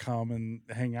 They like come and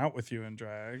hang out with you in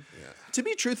drag. Yeah. To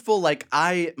be truthful, like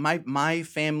my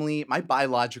family, my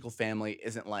biological family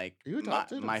isn't like Are you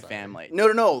adopted? I'm my sorry. family.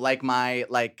 No, like my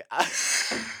like.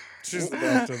 She's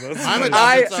adopted. That's I'm fine.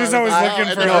 adopted. so She's I always was- looking and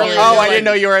for then help. earlier Oh, you were I didn't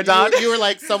know you were adopted. You were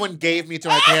like, someone gave me to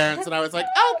my parents, and I was like,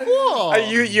 oh, cool.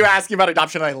 You ask me about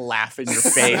adoption, and I laugh in your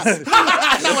face.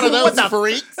 I'm not one of those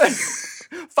freaks.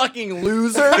 Fucking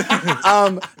loser.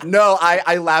 No,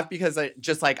 I laugh because I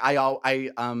just like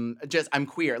I'm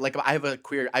queer. Like I have a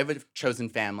chosen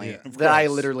family Yeah, of that I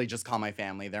course. literally just call my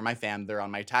family. They're my fam. They're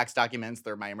on my tax documents.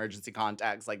 They're my emergency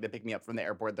contacts. Like they pick me up from the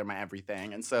airport. They're my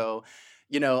everything. And so,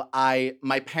 you know,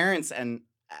 my parents and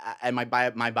my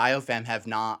bio fam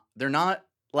they're not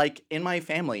like in my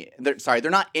family. They're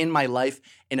not in my life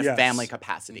in a Yes. family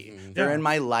capacity. Mhm. They're Yeah. in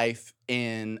my life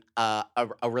in a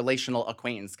relational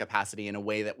acquaintance capacity in a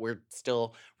way that we're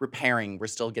still repairing. We're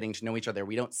still getting to know each other.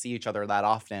 We don't see each other that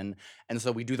often. And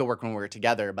so we do the work when we're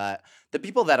together. But the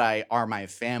people that are my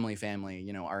family,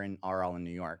 you know, are all in New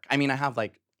York. I mean, I have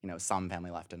like, you know, some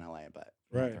family left in LA, but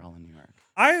Right. they're all in New York.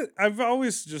 I've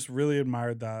always just really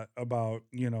admired that about,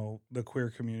 you know, the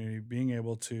queer community being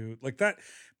able to like that.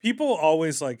 People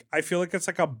always like, I feel like it's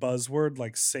like a buzzword,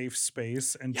 like safe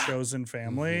space and Yeah. chosen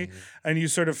family. Mhm. And you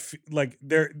sort of like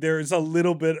there's a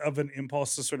little bit of an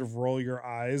impulse to sort of roll your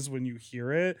eyes when you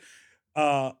hear it.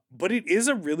 But it is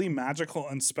a really magical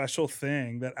and special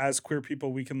thing that as queer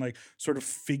people we can like sort of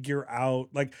figure out.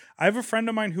 Like I have a friend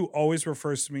of mine who always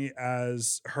refers to me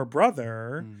as her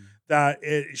brother. That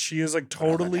she is like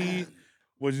totally.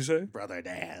 What'd you say? Brother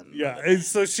Dan. Yeah, and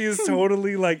so she is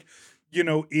totally like, you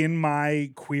know, in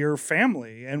my queer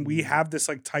family, and we have this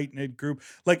like tight knit group.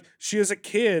 Like she is a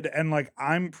kid, and like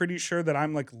I'm pretty sure that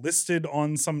I'm like listed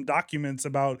on some documents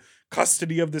about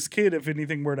custody of this kid if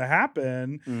anything were to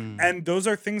happen. And those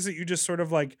are things that you just sort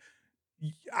of like.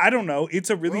 I don't know.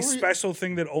 It's a really What were you- special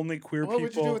thing that only queer What would you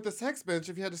do people. with the sex bench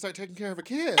if you had to start taking care of a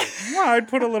kid? Well, I'd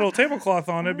put a little tablecloth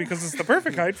on it because it's the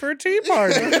perfect height for a tea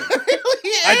party.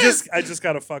 It I is. just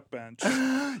got a fuck bench.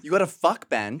 You got a fuck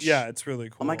bench? Yeah, it's really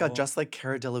cool. Oh my god, just like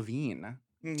Cara Delevingne.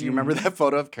 Do you Mhm. remember that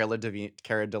photo of Cara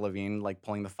Delevingne like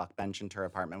pulling the fuck bench into her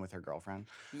apartment with her girlfriend?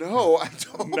 No, I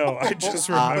don't. No, I just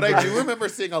But But I remember. do remember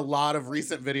seeing a lot of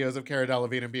recent videos of Cara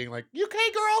Delevingne and being like, "You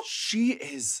okay, girl?" She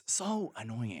is so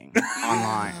annoying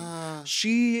online.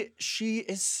 She's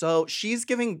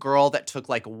giving girl that took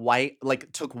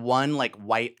took one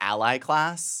white ally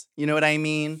class. You know what I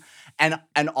mean?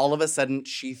 And all of a sudden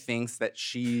she thinks that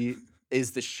she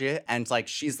is the shit, and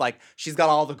she's got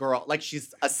all the girl, like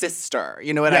she's a sister.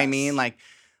 You know what I Yes. mean? Like,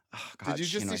 oh god. Did you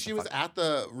just see annoys she the was fuck- at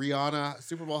the Rihanna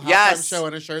Super Bowl halftime Yes. show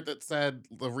in a shirt that said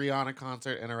the Rihanna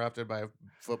concert interrupted by a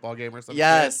football game or something?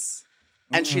 Yes.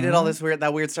 And she did all Mhm. this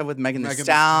weird stuff with Megan Thee Megan Thee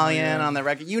Stallion Stallion. on the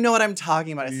record. You know what I'm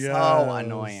talking about. It's so Yes.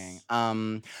 annoying.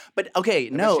 But okay, I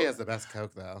bet no. she has the best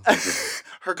Coke though.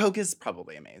 Her Coke is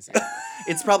probably amazing.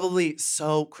 It's probably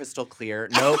so crystal clear.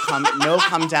 No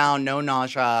come down, no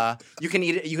nausea. You can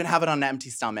eat it, you can have it on an empty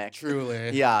stomach. Truly.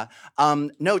 Yeah.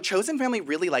 No, chosen family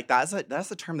really like that's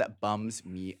a term that bums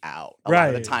me out a lot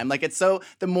of the Right. time. Like it's so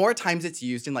the more times it's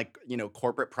used in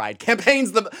corporate pride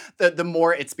campaigns, the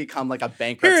more it's become like a Here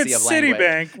bankruptcy at of language.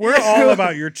 Citibank, we're all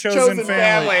about your chosen, Chosen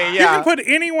family. family, You yeah. can put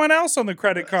anyone else on the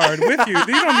credit card with you. You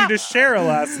don't need to share a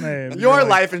last name. Your You're like,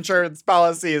 life insurance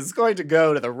policy is going to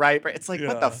go to the right. It's like,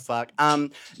 what the Yeah. fuck?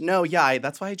 No, yeah,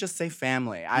 that's why I just say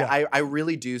family. Yeah. I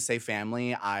really do say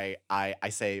family. I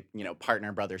say,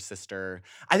 partner, brother, sister.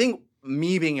 I think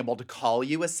me being able to call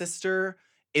you a sister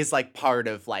is like part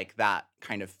of like that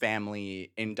kind of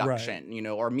family induction,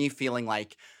 or me feeling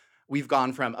like we've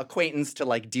gone from acquaintance to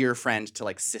like dear friend to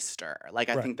like sister. Like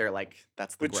I Right. think they're like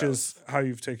that's the which growth. is how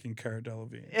you've taken Cara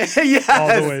Delevingne. Yes. all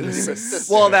the way to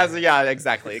sister. Well,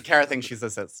 exactly. Cara thinks she's a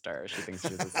sister. She thinks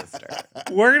she's a sister.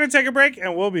 We're going to take a break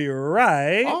and we'll be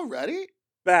right Already?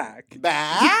 back.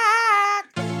 Back.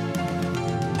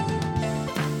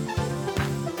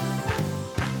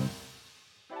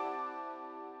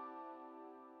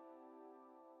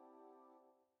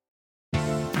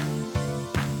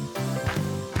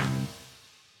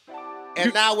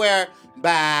 And now we're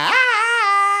back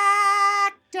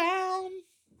down.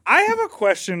 I have a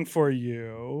question for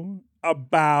you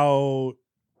about,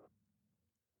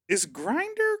 is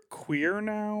Grindr queer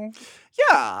now?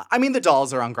 Yeah, I mean the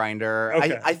dolls are on Grindr.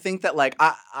 Okay. I think that like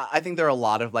I think there are a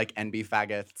lot of like NB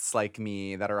faggots like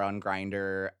me that are on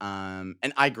Grindr.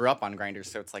 And I grew up on Grindr,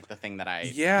 so it's like the thing that I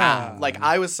have. Like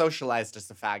I was socialized as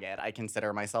a faggot. I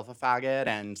consider myself a faggot,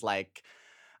 and like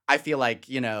I feel like,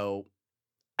 you know,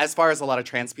 as far as a lot of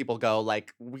trans people go,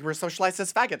 like we were socialized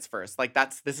as faggots first. Like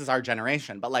this is our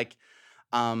generation. But like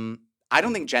I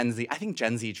don't think Gen Z. I think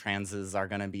Gen Z transes are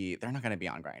gonna be. They're not gonna be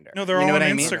on Grindr. No, they're all on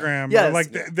Instagram. Yeah,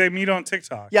 like they meet on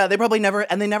TikTok. Yeah, they probably never,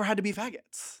 and they never had to be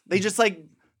faggots. They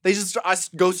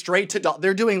just go straight to.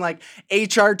 They're doing like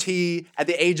HRT at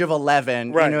the age of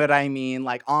 11. Right. You know what I mean?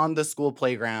 Like on the school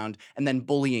playground, and then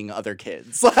bullying other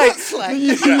kids. Like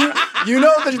you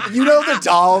know the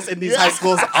dolls in these high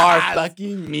schools are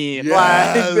fucking mean.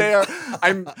 Yes. Like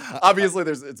I'm obviously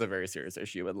it's a very serious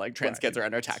issue, and like trans kids are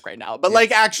under attack right now. But like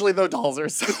actually, the dolls are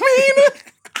so mean.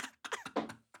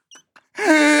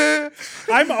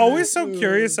 I'm always so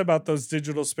curious about those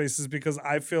digital spaces because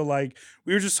I feel like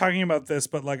we were just talking about this,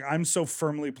 but like I'm so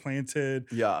firmly planted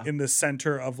in the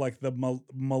center of like the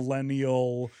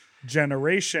millennial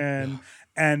generation.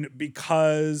 And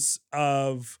because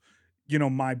of, you know,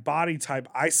 my body type,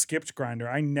 I skipped Grindr.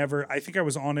 I think I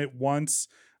was on it once.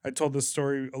 I told this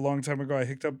story a long time ago. I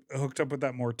hooked up with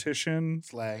that mortician.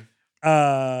 Slay.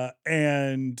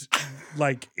 And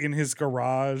like in his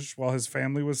garage while his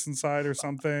family was inside or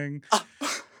something.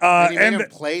 And you made him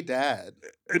play dead.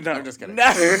 No, I'm just kidding.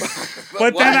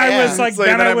 But then I was like,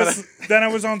 then I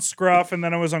was on Scruff, and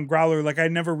then I was on Growler. Like I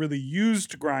never really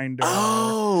used Grindr.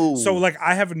 Oh, so like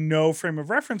I have no frame of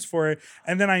reference for it.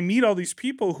 And then I meet all these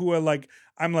people who are like,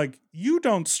 I'm like, you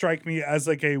don't strike me as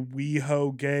like a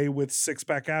WeHo gay with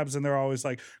 6-pack abs, and they're always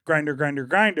like Grindr, Grindr,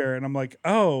 Grindr, and I'm like,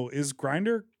 oh, is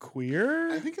Grindr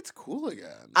queer? I think it's cool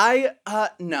again.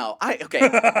 No.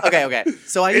 Okay.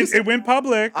 So it went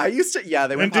public. I used to, yeah,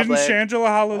 they went and public. Didn't Shangela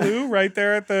Hallelujah right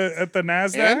there at the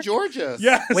NASDAQ? And Georgia.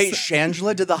 Yes. Wait,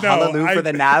 Shangela did the Hallelujah for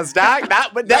the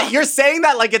NASDAQ? You're saying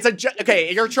that like it's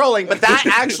okay, you're trolling, but that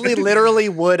actually literally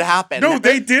would happen. No,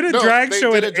 they did a drag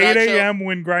show at 8 show. a.m.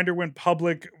 when Grindr went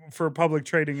public for public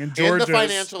trading in Georgia. In the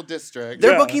financial district.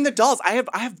 They're booking the dolls. I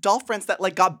have doll friends that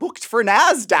like got booked for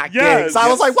NASDAQ gigs. I yes.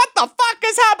 was like, what the fuck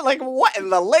is happening? Like, what in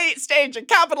the late stage of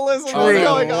capitalism is going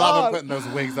I love on? putting those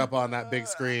wigs up on that big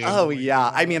screen. Oh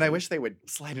yeah. I mean, I wish they would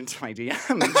slide into my DMs.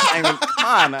 I mean,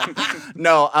 come on.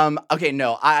 No, okay,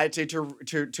 no.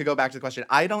 To go back to the question,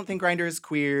 I don't think Grindr is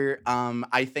queer.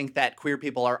 I think that queer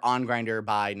people are on Grindr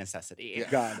by necessity. Yeah.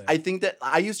 Got it. I think that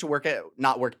I used to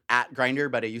not work at Grindr,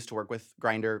 but I used to work with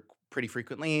Grindr pretty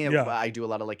frequently. Yeah. I do a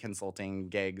lot of like consulting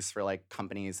gigs for like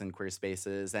companies and queer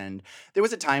spaces. And there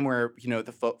was a time where, you know,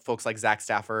 the folks like Zach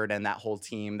Stafford and that whole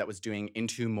team that was doing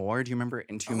Into More. Do you remember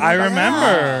Into More? I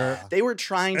remember. They were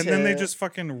trying and then they just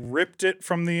fucking ripped it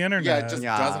from the internet. Yeah, it just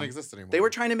doesn't exist anymore. They were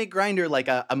trying to make Grindr like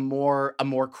a more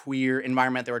queer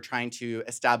environment. They were trying to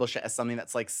establish it as something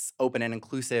that's like open and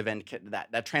inclusive, and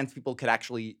that trans people could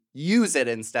actually use it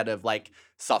instead of like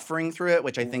suffering through it,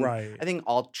 which I think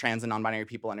all trans and non-binary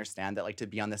people understand that like to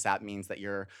be on this app means that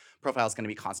your profile is going to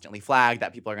be constantly flagged,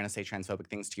 that people are going to say transphobic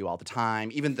things to you all the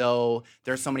time, even though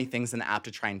there's so many things in the app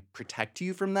to try and protect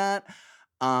you from that.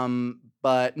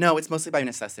 But no, it's mostly by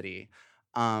necessity.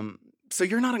 So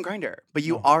you're not on Grindr, but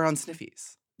you are on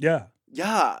Sniffies. Yeah.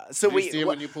 Yeah. So Did you see it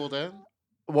when you pulled in?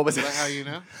 What was Is it? that how you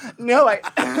know? No,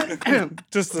 I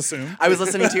just assume. I was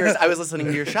listening to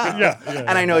your show.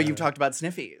 And I know you've talked about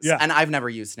Sniffies. Yeah. And I've never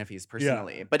used Sniffies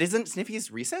personally. Yeah. But isn't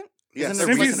Sniffies recent? Yeah,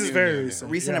 Sniffies is very recent.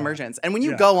 Recent emergence. And when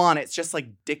you go on, it's just like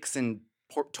dicks and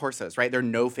torsos, right? There are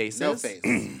no faces. No face.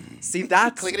 See,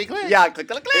 that's clickety click. Yeah, click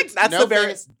click click. That's no the very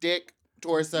face, dick,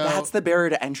 torso. That's the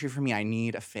barrier to entry for me. I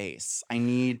need a face. I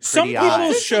need some pretty people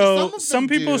eyes. show some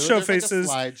people show There's faces,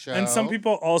 like a and some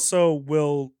people also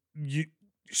will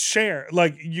share.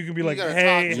 Like you can be like,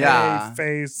 hey,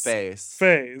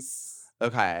 face.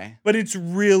 Okay. But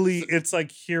it's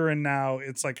like here and now.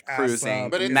 It's like cruising,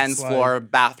 up, but it's men's floor,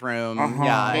 bathroom.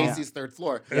 Yeah, Macy's third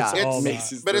floor. Yeah, it's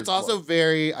Macy's but third it's also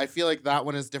very. I feel like that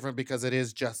one is different because it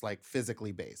is just like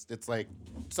physically based. It's like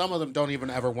some of them don't even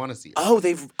ever want to see it. Oh,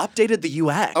 they've updated the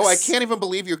UX. Oh, I can't even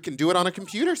believe you can do it on a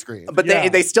computer screen. But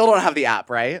they still don't have the app,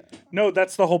 right? No,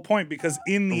 that's the whole point because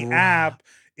in the app.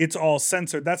 It's all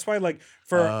censored. That's why, like,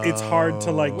 it's hard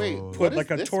to like put like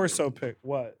a torso pic.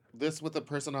 What? This with a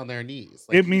person on their knees.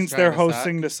 Like it means they're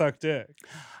hosting to suck dick.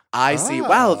 I see.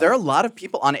 Wow, there are a lot of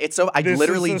people on it. It's so I This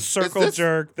literally is a circle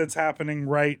jerk that's happening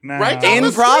right now. Right down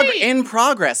the street. in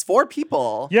progress. 4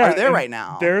 people are there and right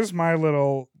now. There's my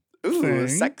little Ooh, thing.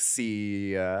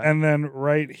 sexy. And then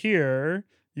right here,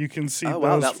 you can see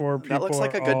those 4 people. That looks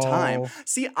like a good time. all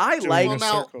See, I doing like. Well, a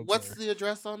now, circle what's jerk. the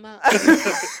address on that?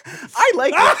 I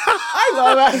like. I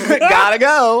love it. Gotta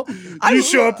go. You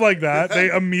show up like that, they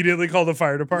immediately call the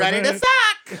fire department. Ready to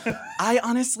sack. I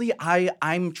honestly,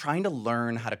 I'm trying to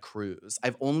learn how to cruise.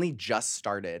 I've only just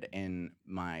started in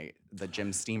the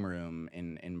gym steam room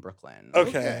in Brooklyn.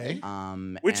 Okay.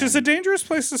 Which is a and dangerous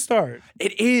place to start.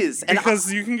 It is. And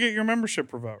Because you can get your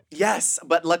membership revoked. yes,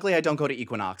 but luckily I don't go to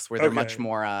Equinox where they're much Okay.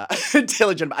 more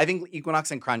diligent. I think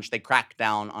Equinox and Crunch, they crack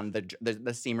down on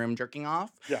the steam room jerking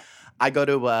off. Yeah. I go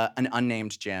to an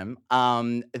unnamed gym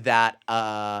that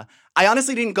I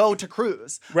honestly didn't go to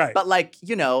cruise. Right. But like,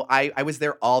 I was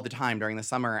there all the time during the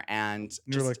summer and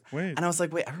You're like, wait. and I was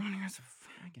like, wait, everyone here's a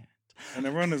faggot. And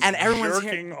everyone is everyone's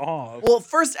jerking off. Well,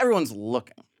 first everyone's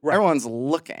looking. Right. Everyone's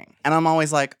looking. And I'm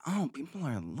always like, oh, people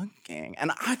are looking.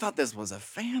 And I thought this was a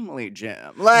family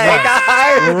gym. Like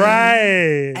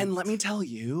Right. And let me tell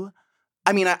you,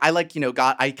 I mean, I like,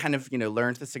 I kind of,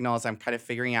 learned the signal as I'm kind of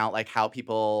figuring out like how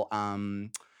people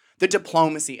the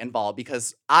diplomacy involved,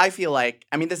 because I feel like,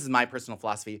 I mean, this is my personal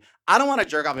philosophy. I don't want to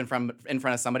jerk off in front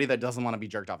of somebody that doesn't want to be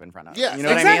jerked off in front of. Yes, You know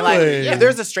what I mean? Like, exactly. if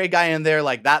there's a straight guy in there,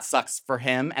 like that sucks for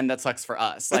him and that sucks for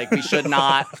us. Like we should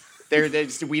not.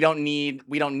 We don't need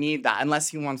that unless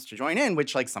he wants to join in,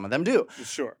 which like some of them do.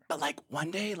 Sure. But like one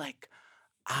day, like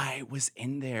I was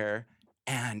in there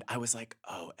and I was like,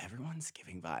 oh, everyone's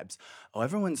giving vibes. Oh,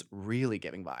 everyone's really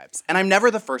giving vibes. And I'm never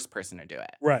the first person to do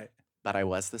it. Right. But I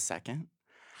was the second.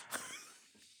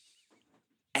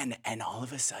 And all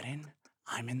of a sudden,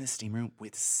 I'm in the steam room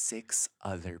with 6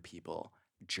 other people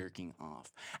jerking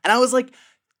off. And I was like,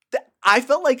 I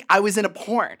felt like I was in a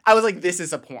porn. I was like, this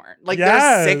is a porn. Like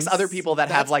there's 6 other people that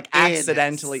have like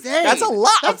accidentally. insane. That's a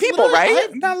lot of people, right?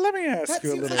 Now let me ask That you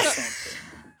a seems little like a- something.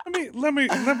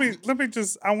 Let me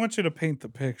just, I want you to paint the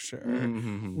picture.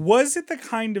 Mm-hmm. Was it the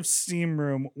kind of steam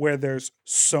room where there's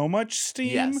so much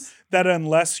steam Yes. that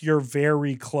unless you're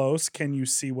very close, can you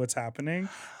see what's happening?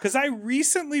 Because I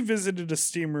recently visited a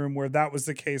steam room where that was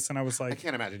the case, and I was I like,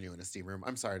 can't imagine you in a steam room.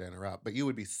 I'm sorry to interrupt, but you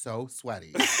would be so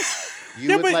sweaty. You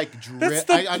Yeah, would but like that's drip.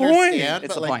 the I point. understand,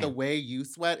 It's but the like the point. way you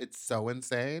sweat, it's so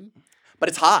insane. But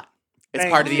it's hot. It's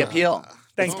Thank part of the you. appeal.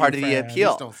 Thank It's part you, of the Fran. appeal.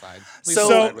 Please don't side. Please So,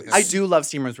 don't side with I us. do love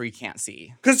steam rooms where you can't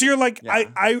see. because you're like, Yeah.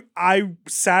 I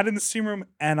sat in the steam room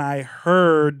and I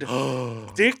heard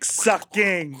dick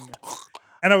sucking,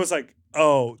 and I was like,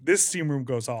 oh, this steam room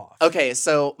goes off. Okay,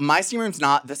 so my steam room's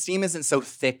the steam isn't so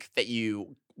thick that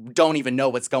you don't even know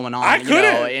what's going on. I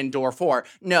couldn't. In door 4.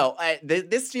 No,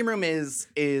 this steam room is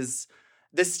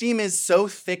the steam is so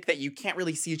thick that you can't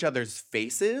really see each other's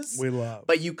faces. We love.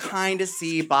 But you kind of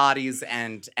see bodies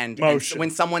and Motion. when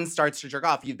someone starts to jerk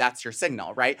off, that's your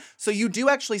signal, right? So you do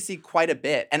actually see quite a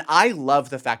bit. And I love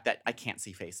the fact that I can't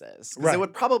see faces. Because Right. it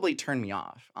would probably turn me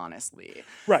off, honestly.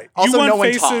 Right. Also, you want no one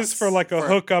faces talks for like a for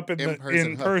hookup in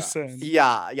in-person person.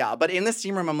 Yeah. But in the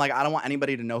steam room, I'm like, I don't want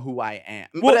anybody to know who I am.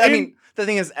 Well, But I and- mean, the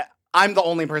thing is, I'm the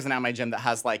only person at my gym that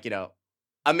has like,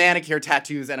 a manicure,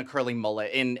 tattoos, and a curly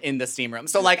mullet in the steam room.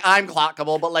 So like, I'm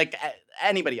clockable, but like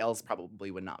anybody else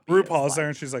probably would not be. RuPaul's there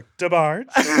and she's like, DeBarge.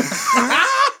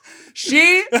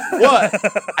 She would.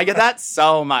 I get that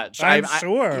so much. I'm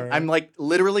sure. I'm like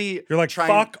literally. You're like, trying.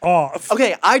 fuck off.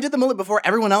 Okay, I did the mullet before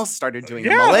everyone else started doing the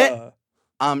mullet.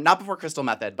 Not before Crystal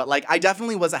Method, but like I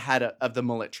definitely was ahead of the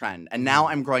mullet trend, and now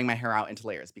I'm growing my hair out into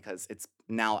layers because it's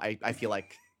now I feel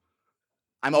like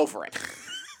I'm over it.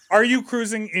 Are you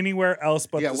cruising anywhere else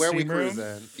but Yeah, the where are we steam room?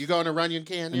 cruising? You going to Runyon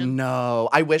Canyon? No,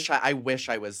 I wish I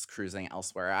was cruising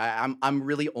elsewhere. I'm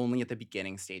really only at the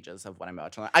beginning stages of what I'm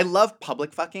about to learn. I love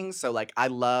public fucking, so like I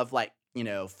love like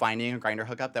finding a grinder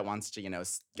hookup that wants to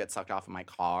get sucked off of my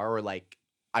car, or like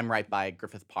I'm right by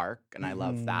Griffith Park, and I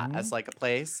love that as like a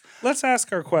place. Let's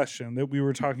ask our question that we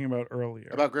were talking about earlier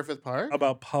About Griffith Park?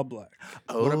 about public.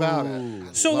 What about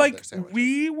it? So Love like their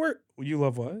sandwiches. you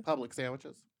love what? Public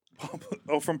sandwiches.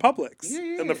 Oh, from Publix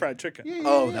Yeah. and the fried chicken. Yeah,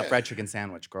 Oh, yeah. that fried chicken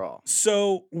sandwich, girl.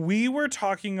 So we were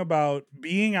talking about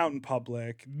being out in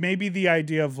public, maybe the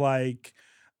idea of like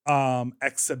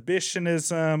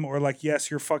exhibitionism, or like, yes,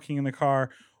 you're fucking in the car.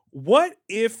 What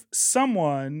if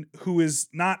someone who is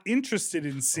not interested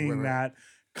in seeing Right. that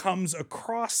comes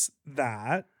across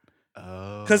that?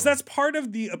 Oh, Because that's part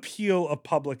of the appeal of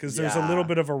public, is there's a little Yeah.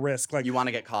 bit of a risk. Like, you want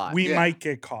to get caught. we Yeah. might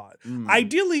get caught. Mm.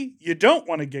 Ideally, you don't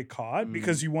want to get caught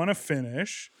because you want to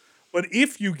finish. But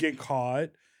if you get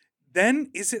caught, then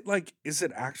is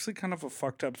it actually kind of a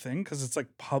fucked up thing? Because it's like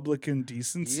public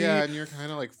indecency. Yeah, and you're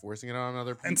kind of like forcing it on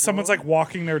other people. And someone's like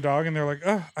walking their dog and they're like,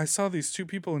 oh, I saw these two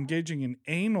people engaging in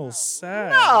anal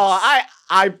sex. No,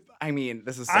 I mean,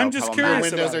 this is so I'm just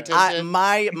problematic. curious Windows about are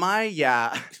it.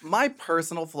 tinted. My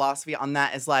personal philosophy on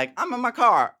that is like, I'm in my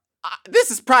car. This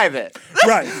is private.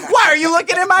 Right. Why are you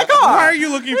looking in my car? Why are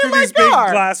you looking through my these big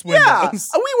car. glass Yeah, windows?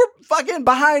 we were fucking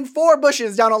behind 4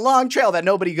 bushes down a long trail that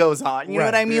nobody goes on. You know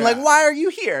what I mean? yeah. Like, why are you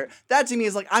here? That to me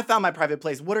is like, I found my private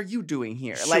place. What are you doing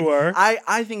here? Sure. Like,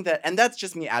 I think that, and that's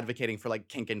just me advocating for like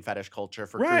kink and fetish culture,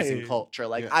 for cruising Right. culture.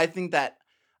 Like, Yeah. I think that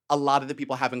a lot of the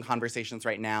people having conversations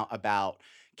right now about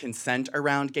consent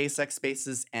around gay sex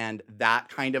spaces and that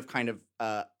kind of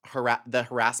the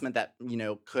harassment that, you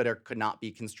know, could or could not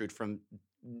be construed from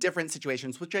different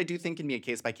situations, which I do think can be a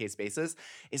case-by-case basis,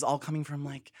 is all coming from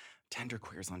like tender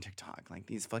queers on TikTok. Like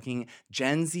these fucking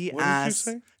Gen Z What did you ass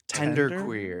say? tender Tender?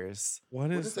 queers. What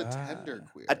What is is a that? tender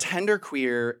queer? A tender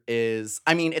queer is,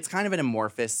 I mean, it's kind of an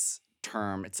amorphous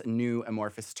term. It's a new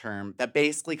amorphous term that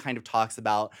basically kind of talks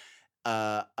about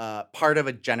part of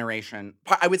a generation.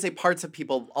 I would say parts of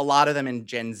people, a lot of them in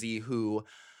Gen Z who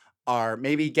are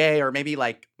maybe gay or maybe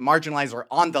like marginalized or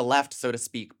on the left, so to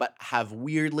speak, but have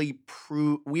weirdly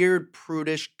weird,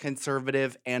 prudish,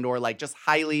 conservative, and or like just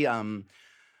highly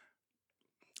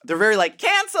they're very like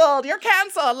canceled, you're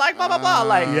canceled, like blah blah blah,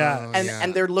 like Yeah.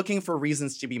 and they're looking for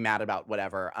reasons to be mad about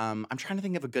whatever. I'm trying to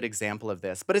think of a good example of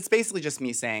this, but it's basically just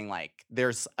me saying like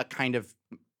there's a kind of,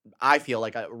 I feel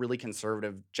like a really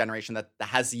conservative generation that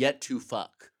has yet to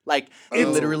fuck. Like they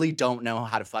literally don't know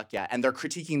how to fuck yet, and they're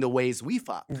critiquing the ways we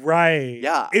fuck. Right.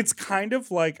 Yeah. It's kind of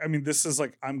like, I mean, this is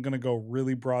like, I'm going to go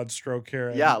really broad stroke here.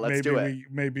 And Yeah, let's do it.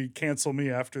 Maybe cancel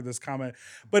me after this comment.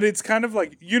 But it's kind of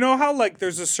like, you know how like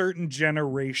there's a certain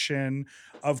generation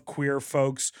of queer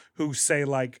folks who say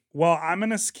like, well, I'm going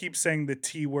to keep saying the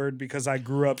T word because I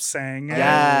grew up saying it.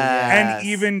 Yes. And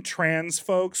even trans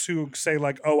folks who say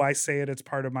like, oh, I say it, it's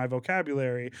part of my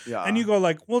vocabulary. Yeah. And you go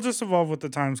like, we'll just evolve with the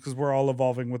times because we're all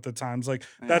evolving with the times. Like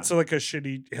that's like a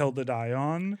shitty hill to die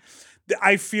on.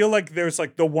 I feel like there's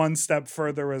like the one step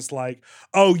further is like,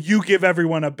 oh, you give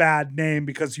everyone a bad name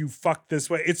because you fuck this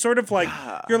way. It's sort of like,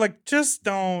 you're like, just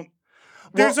don't.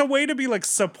 There's a way to be like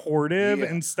supportive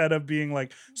instead of being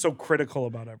like so critical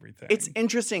about everything. It's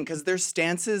interesting because their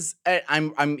stances,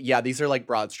 these are like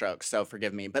broad strokes, so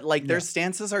forgive me, but like their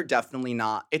stances are definitely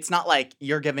not, it's not like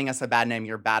you're giving us a bad name,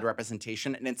 you're bad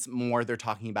representation, and it's more they're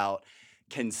talking about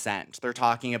consent. They're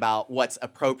talking about what's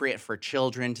appropriate for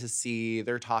children to see.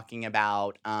 They're talking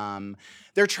about,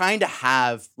 they're trying to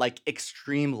have like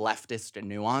extreme leftist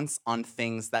nuance on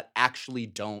things that actually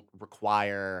don't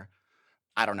require,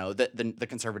 I don't know, the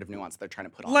conservative nuance they're trying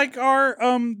to put on. Like our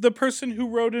the person who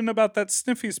wrote in about that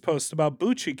Sniffies post about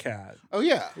Boochie Cat. Oh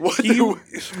yeah. Boochie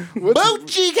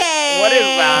Cat! What is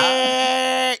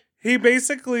that? He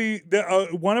basically,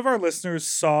 one of our listeners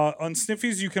saw on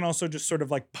Sniffies, you can also just sort of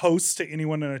like post to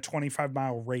anyone in a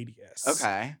 25-mile radius.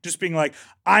 Okay. Just being like,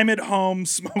 I'm at home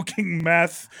smoking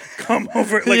meth. Come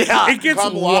over. Like, Yeah. it gets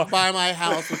Come walk by my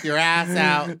house with your ass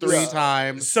out 3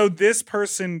 times. So this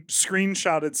person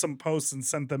screenshotted some posts and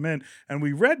sent them in, and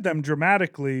we read them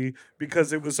dramatically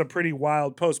because it was a pretty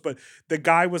wild post. But the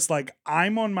guy was like,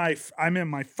 I'm in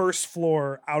my first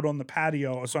floor out on the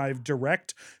patio, so I have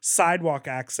direct sidewalk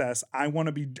access.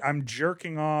 I'm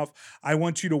jerking off. I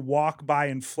want you to walk by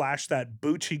and flash that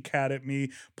Boochie Cat at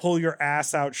me, pull your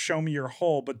ass out, show me your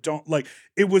hole, but don't like,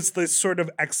 it was this sort of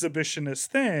exhibitionist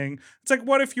thing. It's like,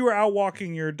 what if you were out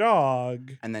walking your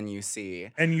dog And then you see.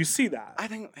 and you see that? I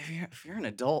think if you're an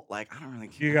adult, like I don't really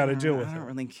care. You gotta deal with I don't it.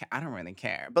 really care. I don't really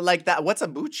care. But like that, what's a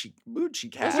Boochie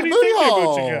cat? What do you think of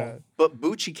hole? Boochie Cat? But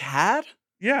Boochie cat?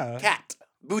 Yeah. Cat.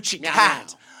 Boochie Meow,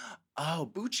 cat.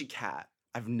 Oh, Boochie cat.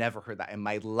 I've never heard that in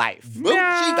my life. Boochie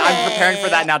I'm preparing for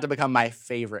that Cat. now to become my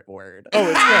favorite word. Oh,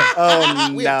 it's good.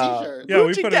 Oh We have no. t-shirts. Yeah, we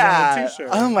Boochie put it on a cat. t-shirt.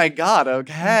 Oh my god,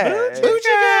 okay. Boochie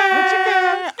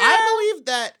Cat. I believe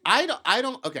that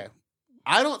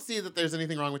I don't see that there's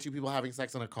anything wrong with two people having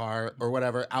sex in a car or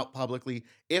whatever out publicly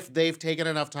if they've taken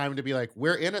enough time to be like,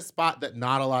 we're in a spot that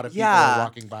not a lot of people Yeah. are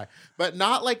walking by. But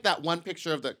not like that one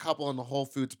picture of the couple in the Whole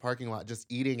Foods parking lot just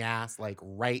eating ass like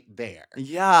right there.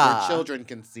 Yeah. Where children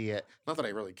can see it. Not that I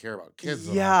really care about kids.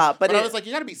 at all. Yeah, but I was like,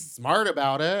 you gotta be smart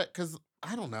about it because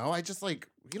I don't know. I just like,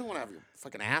 you don't want to have your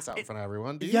fucking ass out in front of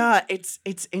everyone, do you? Yeah, it's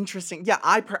interesting. Yeah,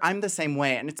 I'm the same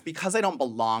way, and it's because I don't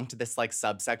belong to this like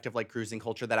subsect of like cruising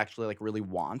culture that actually like really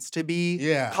wants to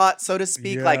be caught, so to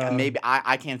speak. Yeah. Like maybe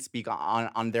I can't speak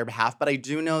on their behalf, but I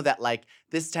do know that like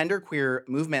this tender queer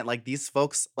movement, like these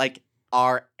folks like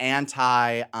are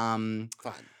anti Fine.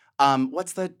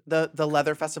 What's the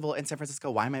leather festival in San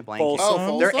Francisco? Why am I blanking? Folsom?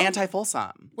 Oh, They're Folsom?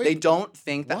 anti-Folsom. Wait, They don't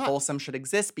think that what? Folsom should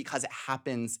exist because it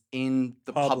happens in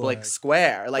the public Public.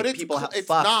 square. Like but it's, people have it's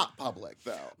fuck. not public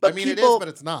though. But I mean, it people- is, but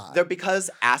it's not. They're because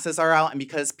asses are out and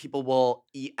because people will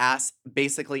eat ass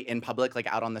basically in public, like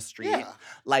out on the street. Yeah.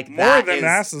 Like More that than is-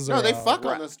 asses are No, they out. fuck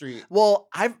on Right. the street. Well,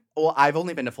 I've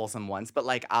only been to Folsom once, but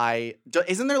like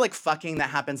isn't there like fucking that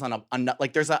happens on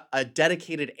like there's a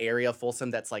dedicated area of Folsom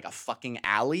that's like a fucking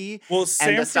alley, Well,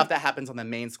 and the stuff that happens on the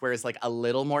main square is like a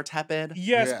little more tepid.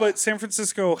 Yes, Yeah. but San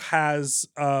Francisco has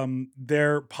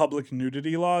their public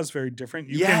nudity law is very different.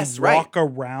 You Yes, can right. walk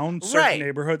around certain Right.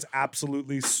 neighborhoods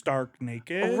absolutely stark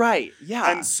naked. Right?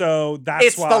 Yeah. And so that's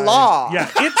It's the why law. Yeah,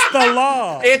 it's the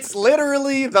law. It's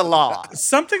literally the law.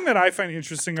 Something that I find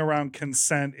interesting around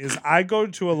consent is I go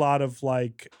to a lot of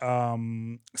like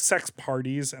sex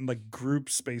parties and like group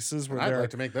spaces where I'd there like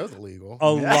to make those illegal. are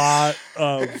a lot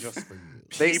of Just for you.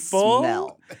 They people.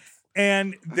 smell.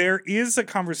 And there is a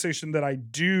conversation that I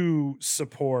do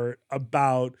support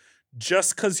about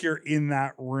just because you're in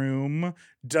that room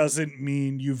doesn't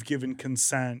mean you've given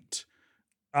consent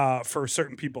for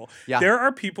certain people. Yeah. There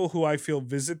are people who I feel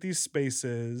visit these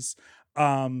spaces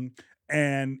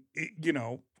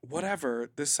whatever,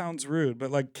 this sounds rude,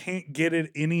 but like can't get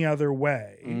it any other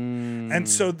way. And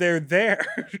so they're there.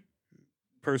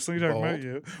 Personally talking about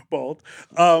you, Bolt.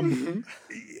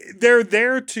 They're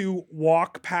there to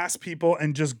walk past people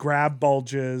and just grab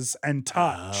bulges and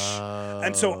touch.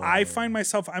 And so I find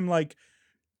myself, I'm like,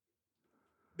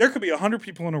 there could be 100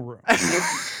 people in a room.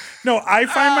 No, I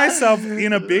find myself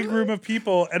in a big room of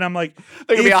people and I'm like,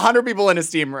 There could be 100 people in a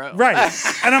steam room. right.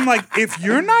 And I'm like, if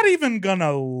you're not even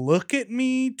gonna look at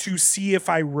me to see if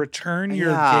I return your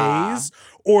Yeah. gaze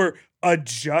or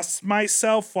adjust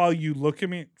myself while you look at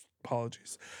me,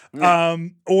 apologies.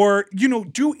 Or,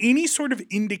 do any sort of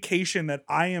indication that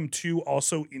I am too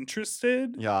also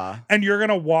interested. Yeah. And you're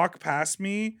gonna walk past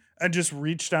me and just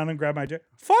reach down and grab my dick.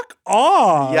 Fuck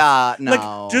off. Yeah, no.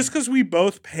 Like, just because we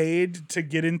both paid to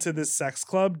get into this sex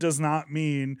club does not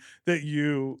mean that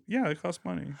it costs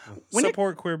money.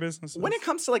 Support queer businesses. When it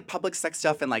comes to like public sex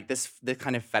stuff and like this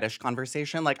kind of fetish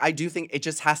conversation, like I do think it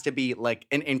just has to be like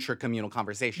an intracommunal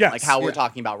conversation, Yes. like how we're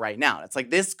talking about right now. It's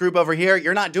like this group over here,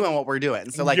 you're not doing what we're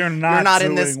doing, so like You're not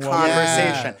in this doing what we're doing.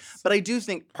 conversation. Yes. But I do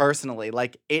think personally,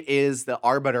 like it is the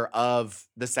arbiter of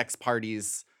the sex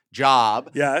party's job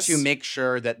Yes. to make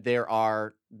sure that there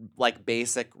are like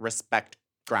basic respect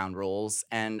ground rules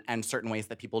and certain ways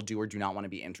that people do or do not want to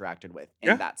be interacted with in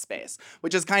Yeah. that space,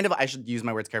 which is kind of, I should use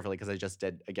my words carefully because I just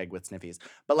did a gig with Sniffies,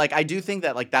 but like I do think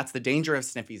that like that's the danger of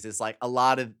Sniffies is like a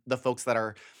lot of the folks that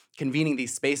are convening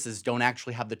these spaces don't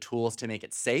actually have the tools to make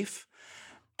it safe.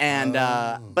 And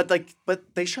but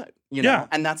they should, Yeah.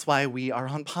 and that's why we are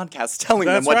on podcasts telling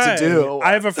That's them what right. to do.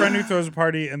 I have a friend who throws a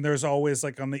party, and there's always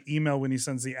like on the email when he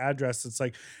sends the address, it's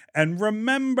like, and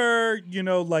remember,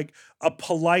 like a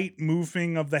polite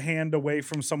moving of the hand away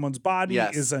from someone's body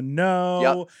Yes. is a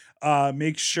no.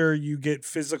 Make sure you get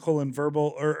physical and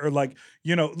verbal, or like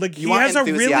like You he want has a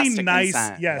really enthusiastic nice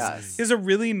consent, yes. he has a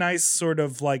really nice sort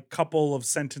of like couple of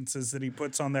sentences that he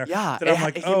puts on there. Yeah, that it I'm ha-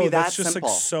 like, it can be that's that just simple.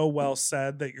 like so well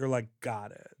said that you're like,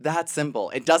 got it. That's simple.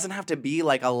 It doesn't have to be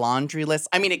like a laundry list.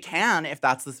 I mean, it can if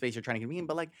that's the space you're trying to convene,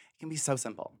 but like it can be so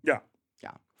simple. Yeah.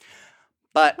 Yeah.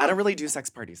 But I don't really do sex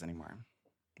parties anymore.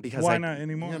 Because Why not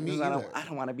anymore? Yeah, me because either. I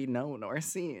don't want to be known or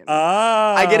seen.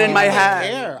 I get in my I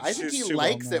head. care. I think She's he too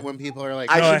likes well it when people are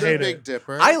like, I "Oh, should- the hate Big it.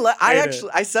 Dipper."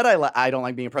 I don't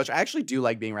like being approached. I actually do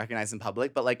like being recognized in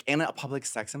public, but like in a public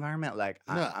sex environment, like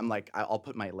No. I'm like I'll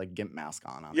put my like gimp mask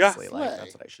on. Yeah. Honestly, like Slay.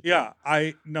 that's what I should. Yeah,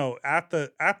 I no at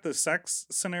the sex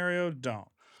scenario, don't.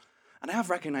 And I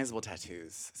have recognizable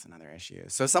tattoos. It's another issue.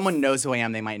 So if someone knows who I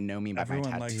am, they might know me by my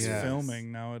Everyone tattoos. likes Yes.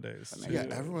 filming nowadays. Yeah,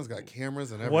 too. everyone's got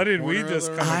cameras and every What did we corner of just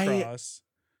their come room. across?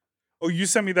 Oh, you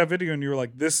sent me that video and you were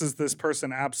like, "This is this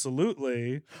person,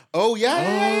 absolutely." Oh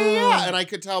yeah. And I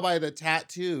could tell by the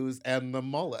tattoos and the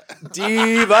mullet.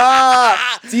 Diva!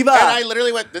 Diva! And I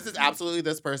literally went, "This is absolutely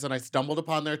this person." I stumbled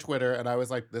upon their Twitter and I was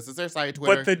like, "This is their side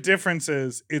Twitter." But the difference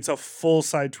is, it's a full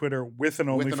side Twitter with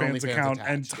an With an OnlyFans OnlyFans account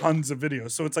and attached, yeah. tons of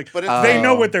videos. So it's like But it's- they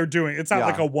know Oh. what they're doing. It's not Yeah.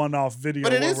 like a one-off video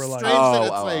But it where is we're strange like, that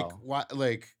it's Oh, like oh. what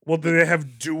like well, do they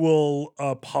have dual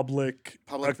public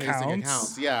public-facing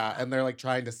accounts. Yeah, and they're like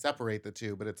trying to separate the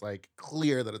two, but it's like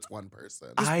clear that it's one person.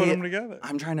 Just put them together.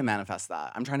 I'm trying to manifest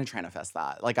that. I'm trying to manifest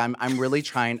that. Like I'm really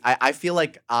trying. I feel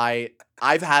like I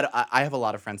have a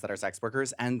lot of friends that are sex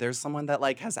workers, and there's someone that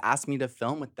like has asked me to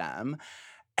film with them,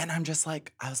 and I'm just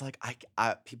like, I was like,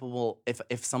 people will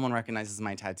if someone recognizes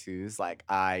my tattoos, like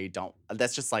I don't.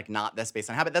 That's just like not the space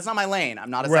and habit. That's not my lane.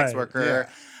 I'm not a sex Right, worker.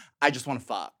 I just want to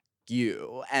fuck.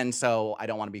 you, and so I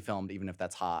don't want to be filmed even if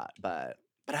that's hot. But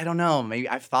I don't know. Maybe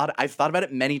I've thought about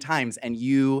it many times, and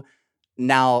you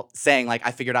now saying like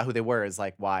I figured out who they were is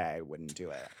like why I wouldn't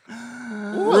do it.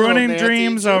 Ruining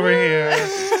dreams over here.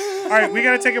 All right, we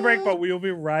got to take a break, but we will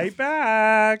be right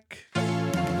back.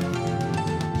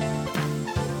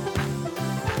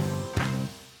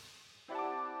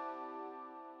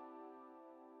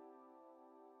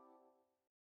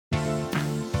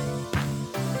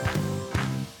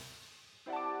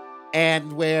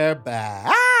 And we're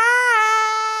back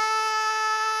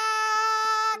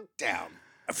down.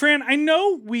 Fran, I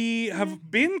know we have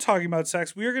been talking about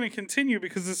sex. We are going to continue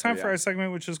because it's time for our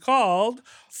segment, which is called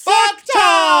Fuck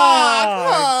Talk!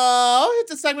 Oh,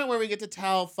 it's a segment where we get to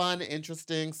tell fun,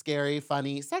 interesting, scary,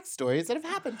 funny sex stories that have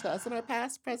happened to us in our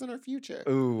past, present, or future.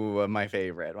 Ooh, my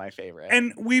favorite.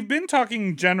 And we've been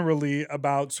talking generally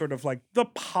about sort of like the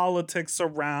politics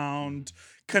around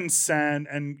consent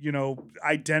and, you know,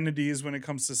 identities when it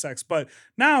comes to sex. But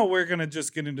now we're going to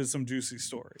just get into some juicy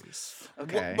stories.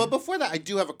 Okay. But before that, I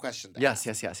do have a question. Yes.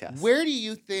 Where do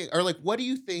you think, or like, what do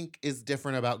you think is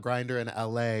different about Grindr in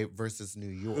LA versus New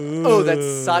York? Ooh. Oh,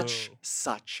 that's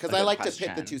such. Because I like to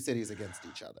pit the two cities against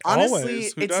each other. Honestly,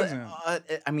 Always. Who it's doesn't?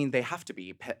 I mean, they have to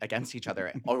be pit against each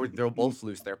other, or they'll both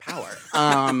lose their power.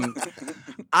 LA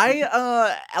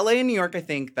and New York, I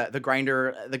think that the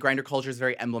Grindr culture is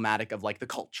very emblematic of like the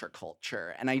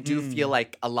culture, and I do feel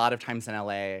like a lot of times in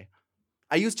LA.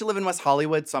 I used to live in West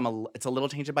Hollywood, so it's a little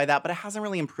tainted by that, but it hasn't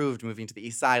really improved moving to the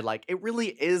East Side. Like it really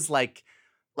is like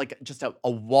just a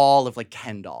wall of like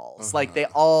Ken dolls. Like they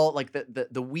all like the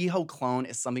WeHo clone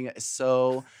is something that is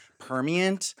so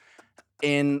permeant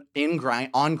on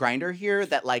Grindr here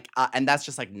that like and that's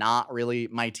just like not really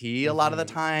my tea a lot of the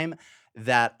time.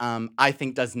 That I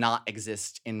think does not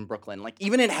exist in Brooklyn. Like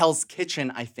even in Hell's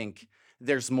Kitchen, I think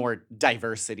there's more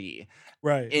diversity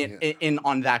in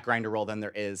on that Grindr role than there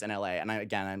is in LA. And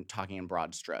I'm talking in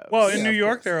broad strokes. Well, in New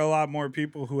York, there are a lot more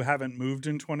people who haven't moved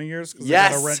in 20 years because they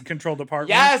got a rent-controlled apartment.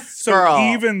 Yes, so girl.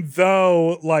 Even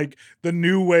though, like, the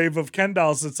new wave of Ken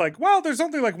dolls, it's like, well, there's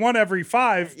only like one every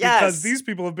 5 because these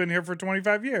people have been here for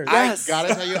 25 years. Yes. I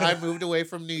gotta tell you, I moved away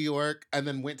from New York and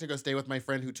then went to go stay with my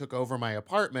friend who took over my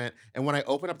apartment. And when I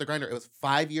opened up the Grindr, it was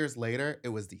 5 years later. It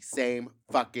was the same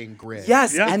fucking grid.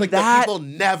 Yes, Yeah. and like that the people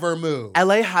never move.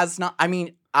 LA has not. I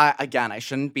mean, I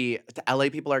shouldn't be. LA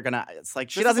people are gonna. It's like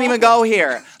she doesn't even go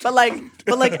here. But like,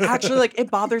 actually, like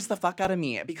it bothers the fuck out of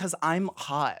me because I'm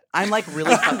hot. I'm like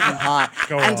really fucking hot.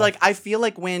 And like I feel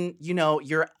like when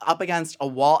you're up against a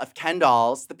wall of Ken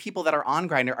dolls, the people that are on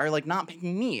Grindr are like not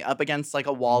picking me up against like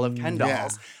a wall of Ken dolls.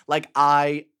 Yeah. Like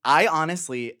I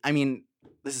honestly, I mean.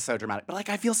 This is so dramatic, but like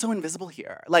I feel so invisible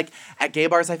here. Like at gay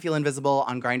bars, I feel invisible.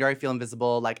 On Grindr, I feel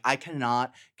invisible. Like I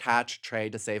cannot catch Trey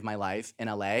to save my life in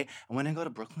LA. And when I go to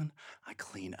Brooklyn, I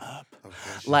clean up.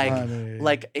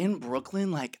 Like in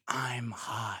Brooklyn, like I'm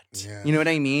hot. Yeah. You know what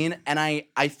I mean? And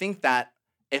I think that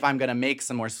if I'm gonna make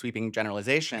some more sweeping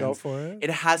generalizations, Go for it.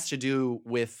 It has to do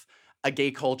with a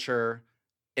gay culture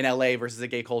in LA versus a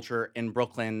gay culture in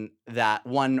Brooklyn, that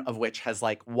one of which has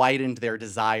like widened their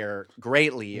desire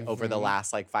greatly over the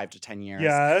last like 5 to 10 years.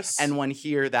 Yes. And one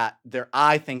here that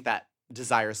I think that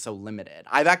desire is so limited.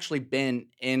 I've actually been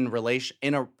in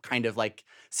a kind of like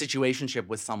situationship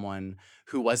with someone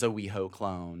who was a WeHo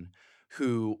clone,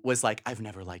 who was like, I've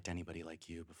never liked anybody like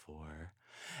you before.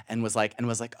 And was like,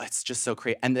 oh, it's just so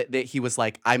crazy. And he was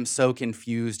like, I'm so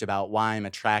confused about why I'm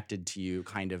attracted to you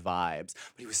kind of vibes.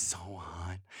 But he was so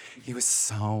hot. He was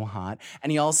so hot.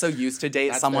 And he also used to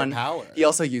date someone. He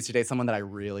also used to date someone that I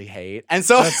really hate. And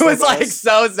so it was like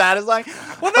so satisfying.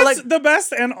 Well, that's like, the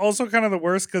best and also kind of the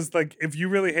worst because like if you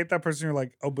really hate that person, you're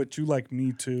like, oh, but you like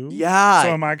me too. Yeah. So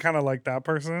am I kind of like that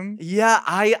person? Yeah.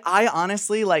 I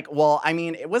honestly like. Well, I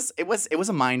mean, it was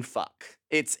a mind fuck.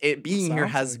 Being here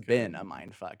has been a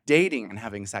mind fuck. Dating and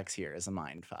having sex here is a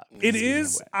mind fuck. It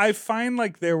is. I find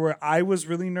like I was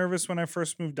really nervous when I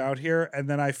first moved out here, and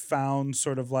then I found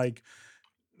sort of like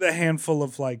the handful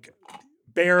of like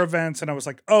bear events, and I was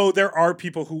like, oh, there are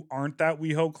people who aren't that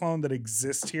WeHo clone that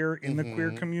exist here in the queer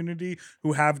community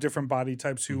who have different body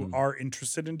types who are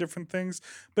interested in different things.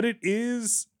 But it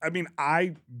is, I mean,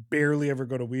 I barely ever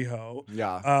go to WeHo.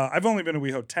 Yeah. I've only been to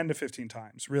WeHo 10 to 15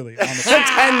 times, really, honestly.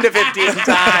 10 to 15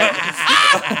 times.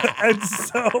 And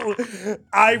so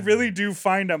I really do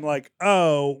find I'm like,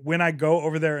 oh, when I go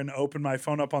over there and open my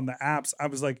phone up on the apps, I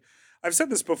was like, I've said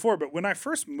this before, but when I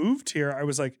first moved here, I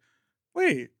was like,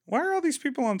 wait, why are all these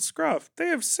people on Scruff? They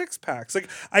have 6-packs. Like,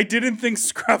 I didn't think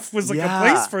Scruff was like a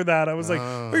place for that. I was like,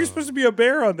 oh, you're supposed to be a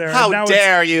bear on there. How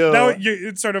dare you? Now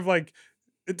it's sort of like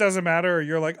it doesn't matter. Or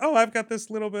you're like, oh, I've got this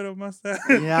little bit of mustache.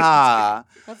 Yeah. I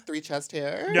have 3 chest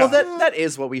hair. Yeah. Well, that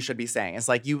is what we should be saying. It's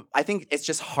like I think it's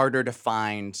just harder to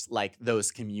find like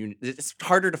those it's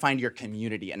harder to find your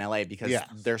community in LA because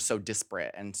they're so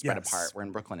disparate and spread apart. We're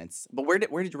in Brooklyn. But where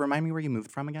did you remind me where you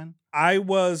moved from again? I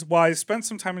spent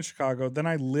some time in Chicago. Then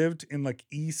I lived in like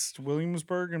East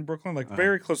Williamsburg in Brooklyn, like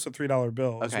very close to $3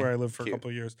 bill is where I lived for a couple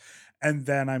of years. And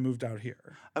then I moved out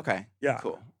here. Okay. Yeah.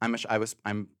 Cool. I'm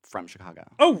from Chicago.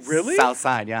 Oh, really? South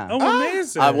Side, yeah. Oh,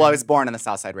 amazing. Well, I was born in the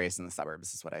South Side, raised in the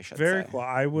suburbs, is what I should say. Very cool.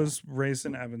 I was raised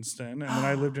in Evanston, and then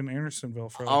I lived in Andersonville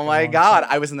for like oh a my long God. time.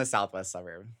 I was in the Southwest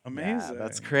suburb. Amazing. Yeah,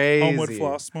 that's crazy. Homewood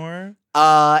Flossmoor?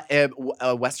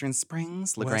 Western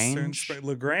Springs, LaGrange.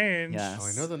 LaGrange. Yes. Oh,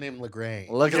 I know the name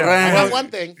LaGrange. LaGrange. I Well, know one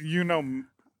thing. You know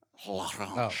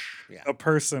Oh, yeah. a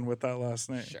person with that last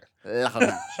name. Sure.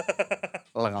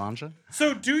 LaGrange.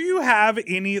 So do you have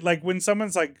any, like when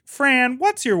someone's like, Fran,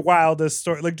 what's your wildest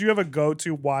story? Like, do you have a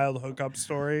go-to wild hookup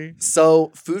story?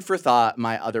 So, Food for Thought,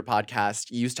 my other podcast,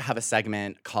 used to have a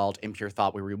segment called Impure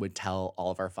Thought where we would tell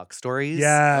all of our fuck stories.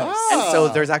 Yes. And so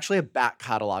there's actually a back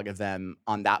catalog of them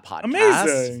on that podcast.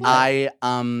 Amazing. I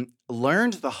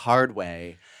learned the hard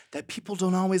way that people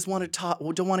don't always want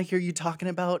to hear you talking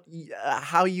about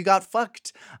how you got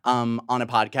fucked on a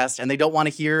podcast, and they don't want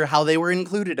to hear how they were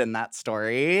included in that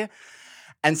story.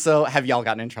 And so, have y'all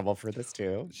gotten in trouble for this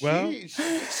too? Well,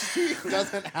 she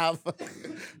doesn't have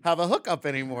a hookup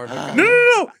anymore.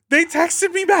 No. They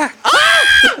texted me back.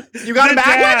 You got The it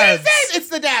back? dads. It's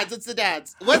the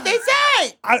dads. What'd they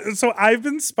say? So I've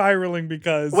been spiraling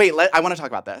because Wait, I want to talk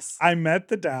about this. I met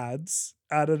the dads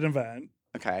at an event.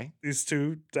 Okay. These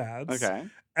 2 dads. Okay.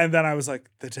 And then I was like,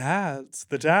 the dads.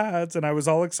 And I was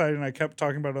all excited and I kept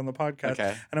talking about it on the podcast.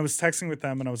 Okay. And I was texting with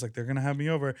them and I was like, they're going to have me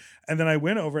over. And then I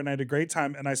went over and I had a great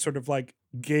time and I sort of like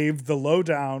gave the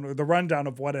lowdown or the rundown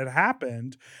of what had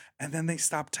happened. And then they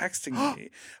stopped texting me.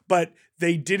 But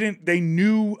they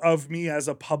knew of me as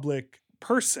a public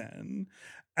person.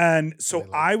 And so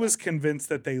I was convinced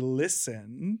that they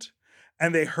listened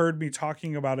and they heard me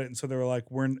talking about it. And so they were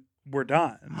like, we're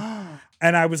done.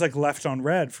 And I was like left on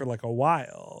red for like a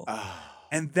while.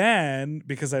 And then,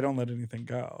 because I don't let anything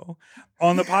go,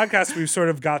 on the podcast, we sort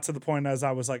of got to the point as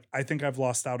I was like, I think I've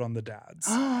lost out on the dads.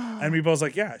 And we both was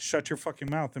like, yeah, shut your fucking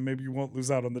mouth and maybe you won't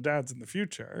lose out on the dads in the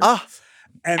future.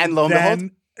 And lo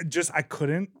and behold, I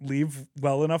couldn't leave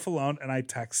well enough alone. And I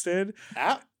texted.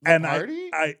 At the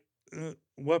party?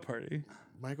 What party?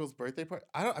 Michael's birthday party.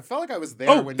 I felt like I was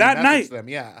there when that you messaged night. them.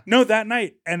 Yeah. No, that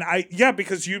night. And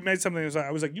because you made something.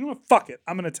 I was like, you know what? Fuck it.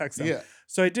 I'm gonna text them. Yeah.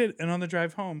 So I did. And on the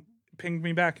drive home, pinged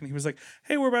me back and he was like,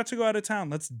 hey, we're about to go out of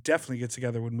town. Let's definitely get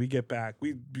together when we get back.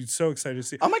 We'd be so excited to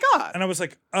see. Oh my God. And I was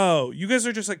like, oh, you guys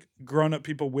are just like grown-up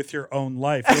people with your own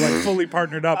life. You're like fully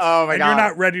partnered up. Oh my and God. you're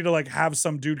not ready to like have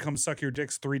some dude come suck your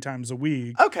dicks 3 times a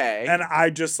week. Okay. And I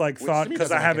just like Which thought, to me because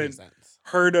doesn't I make any haven't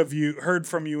sense. heard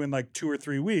from you in like 2 or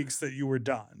 3 weeks that you were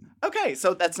done. Okay,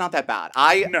 so that's not that bad.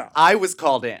 No. I was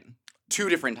called in 2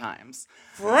 different times.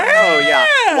 Fran! Oh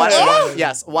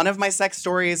yeah. One of my sex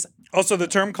stories. Also, the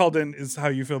term called in is how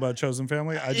you feel about chosen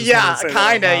family. I just wanna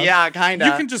say that out loud. Kinda.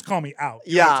 You can just call me out.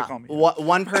 You don't have Yeah. to call me out.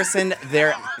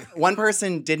 One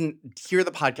person didn't hear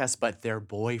the podcast, but their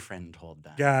boyfriend told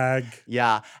them. Gag.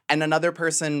 Yeah. And another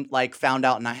person like found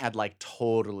out, and I had like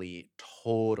totally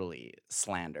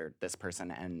slandered this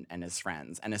person and his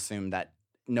friends and assumed that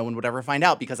no one would ever find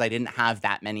out because I didn't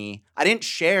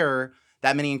share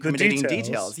that many incriminating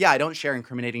details. Yeah, I don't share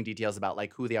incriminating details about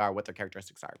like who they are, what their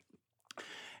characteristics are.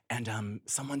 And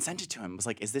someone sent it to him. Was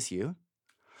like, is this you?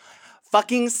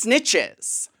 Fucking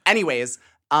snitches. Anyways,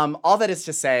 all that is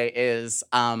to say is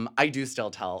I do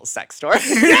still tell sex stories.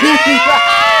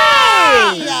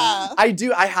 I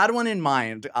do. I had one in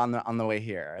mind on the way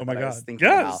here. Oh my that I was God. thinking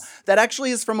Yes. about. That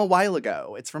actually is from a while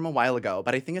ago. It's from a while ago,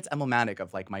 but I think it's emblematic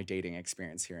of like my dating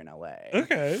experience here in LA.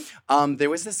 Okay. There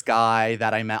was this guy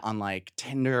that I met on like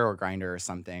Tinder or Grindr or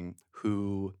something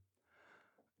who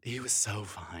he was so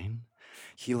fine.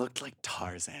 He looked like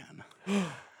Tarzan.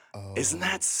 Isn't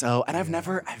that so? And I've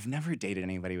never dated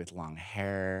anybody with long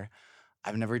hair.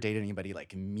 I've never dated anybody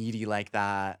like meaty like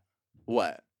that.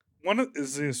 What?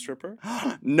 Is he a stripper?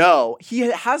 No, he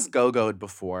has go-goed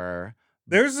before.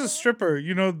 There's a stripper,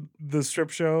 you know, the strip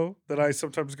show that I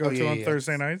sometimes go to on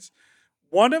Thursday nights.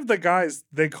 One of the guys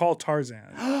they call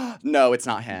Tarzan. No, it's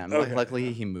not him. Okay.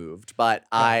 Luckily, he moved. But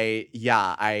oh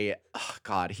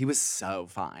God, he was so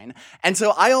fine. And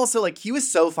so I also like, he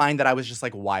was so fine that I was just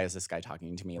like, why is this guy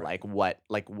talking to me? Like,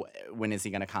 when is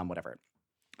he gonna come? Whatever.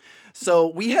 So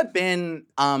we had been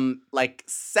like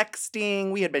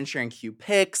sexting, we had been sharing cute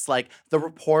pics, like the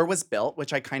rapport was built,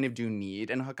 which I kind of do need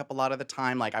in a hookup a lot of the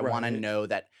time. Like I want to know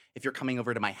that if you're coming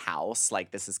over to my house,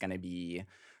 like this is going to be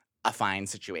a fine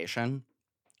situation.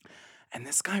 And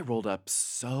this guy rolled up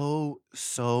so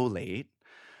late.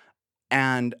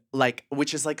 And like,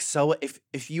 which is like, so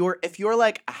if you're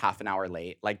like a half an hour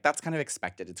late, like that's kind of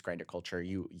expected. It's grinder culture.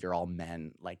 You're all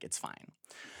men, like it's fine.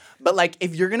 But like,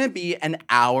 if you're gonna be an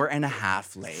hour and a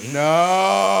half late,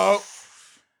 No.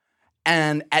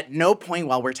 and at no point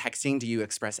while we're texting do you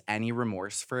express any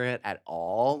remorse for it at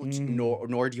all,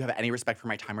 nor do you have any respect for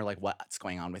my time or like what's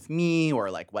going on with me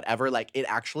or like whatever. Like, it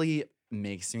actually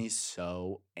makes me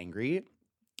so angry.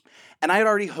 And I had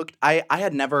already I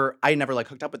never like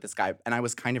hooked up with this guy, and I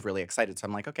was kind of really excited. So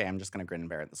I'm like, okay, I'm just gonna grin and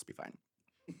bear it. This will be fine.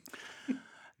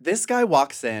 This guy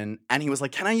walks in and he was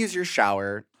like, "Can I use your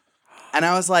shower?" And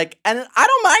I was like, and I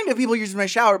don't mind if people use my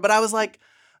shower, but I was like,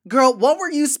 girl, what were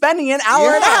you spending an hour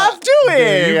and a half doing?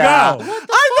 There you go. I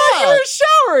thought you were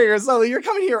showering or something. You're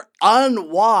coming here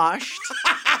unwashed.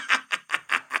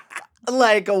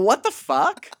 Like, what the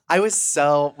fuck? I was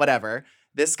so, whatever.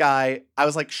 This guy, I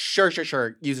was like, sure,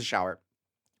 use a shower.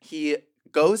 He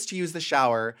goes to use the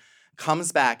shower,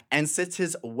 comes back, and sits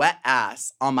his wet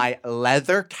ass on my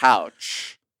leather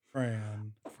couch.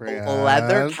 Fran.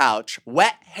 Leather couch,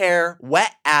 wet hair,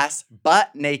 wet ass,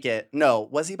 butt naked. No,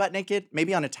 was he butt naked?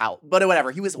 Maybe on a towel, but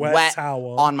whatever. He was wet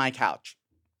towel on my couch.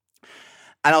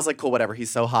 And I was like, cool, whatever.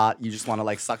 He's so hot. You just want to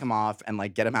like suck him off and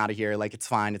like get him out of here. Like, it's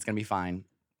fine. It's going to be fine.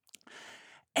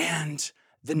 And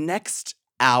the next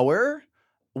hour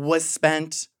was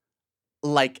spent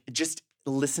like just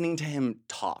listening to him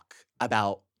talk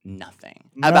about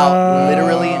nothing. About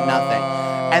literally nothing.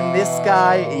 And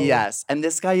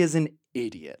this guy is an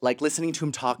idiot. Like, listening to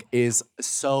him talk is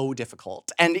so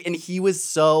difficult. And he was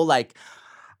so like,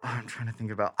 I'm trying to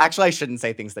think about, actually I shouldn't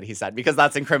say things that he said because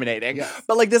that's incriminating. Yes.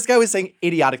 But like, this guy was saying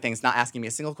idiotic things, not asking me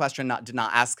a single question, did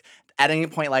not ask at any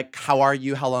point like, how are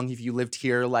you? How long have you lived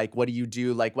here? Like, what do you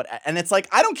do? Like, what? And it's like,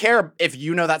 I don't care if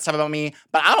you know that stuff about me,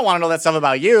 but I don't want to know that stuff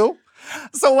about you.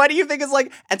 So what do you think is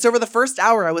like, and so for the first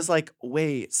hour I was like,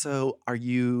 wait, so are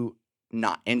you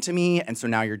not into me? And so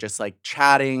now you're just like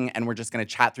chatting and we're just going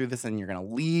to chat through this and you're going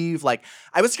to leave. Like,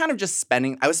 I was kind of just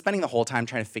spending the whole time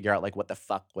trying to figure out like what the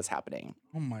fuck was happening.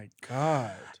 Oh my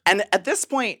God. And at this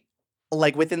point,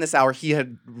 like within this hour, he was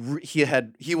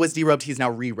derobed. He's now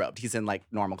re-robed. He's in like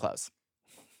normal clothes.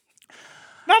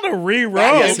 Not a re-robe.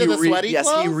 Yes,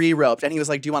 clothes? he re-robed. And he was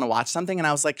like, do you want to watch something? And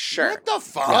I was like, sure. What the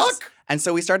fuck? Yes. And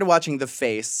so we started watching The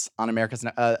Face on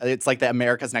it's like the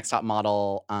America's Next Top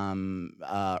Model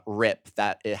rip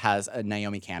that it has a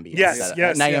Naomi Campbell.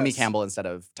 Naomi Campbell instead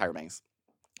of Tyra Banks.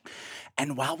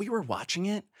 And while we were watching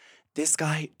it, this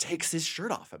guy takes his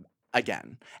shirt off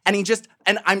again. And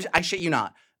I shit you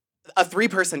not, a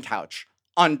 3-person couch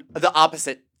on the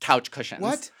opposite couch cushions.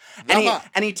 What?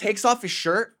 And he takes off his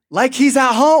shirt like he's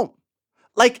at home.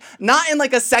 Like, not in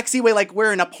like a sexy way, like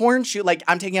we're in a porn shoot, like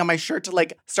I'm taking out my shirt to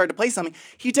like start to play something.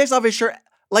 He takes off his shirt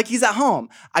like he's at home.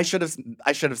 I should have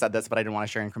said this, but I didn't want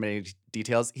to share incriminating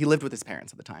details. He lived with his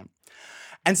parents at the time.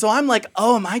 And so I'm like,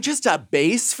 oh, am I just a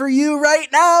base for you right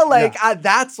now? Like,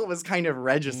 that's what was kind of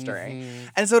registering. Mm-hmm.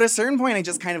 And so at a certain point, I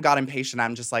just kind of got impatient.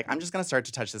 I'm just like, I'm just going to start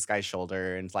to touch this guy's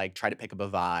shoulder and like try to pick up a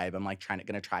vibe. I'm like going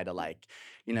to try to like,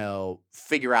 you know,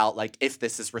 figure out like if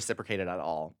this is reciprocated at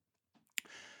all.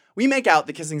 We make out.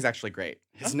 The kissing's actually great.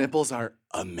 His nipples are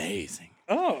amazing.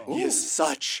 Oh.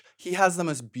 He has the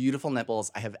most beautiful nipples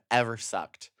I have ever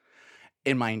sucked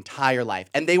in my entire life.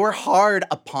 And they were hard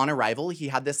upon arrival. He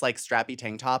had this like strappy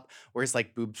tank top where his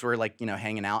like boobs were like, you know,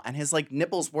 hanging out. And his like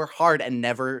nipples were hard and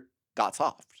never got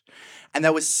soft. And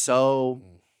that was so,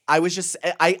 I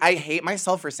hate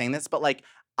myself for saying this, but like,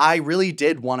 I really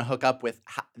did want to hook up with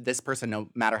this person no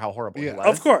matter how horrible he was.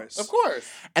 Of course.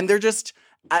 And they're just,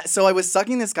 so I was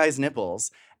sucking this guy's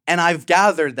nipples, and I've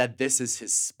gathered that this is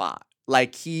his spot.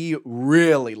 Like, he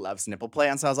really loves nipple play,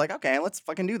 and so I was like, okay, let's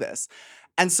fucking do this.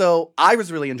 And so I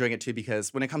was really enjoying it too,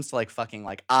 because when it comes to like fucking,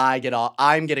 like I'm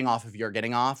getting off if you're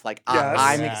getting off. Like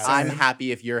I'm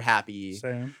happy if you're happy.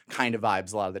 Same. Kind of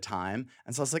vibes a lot of the time.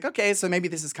 And so I was like, okay, so maybe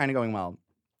this is kind of going well.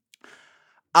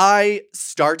 I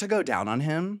start to go down on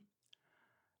him,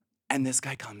 and this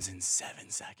guy comes in 7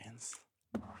 seconds.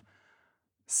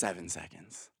 7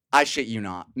 seconds. I shit you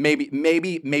not.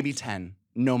 Maybe 10.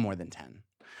 No more than 10.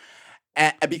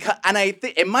 And I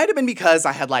think it might have been because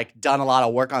I had like done a lot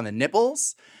of work on the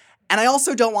nipples, and I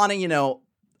also don't want to, you know,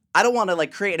 I don't want to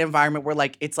like create an environment where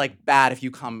like it's like bad if you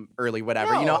come early,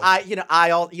 whatever. No.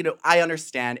 I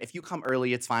understand if you come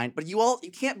early, it's fine. But you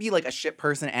can't be like a shit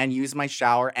person and use my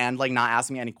shower and like not ask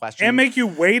me any questions. And make you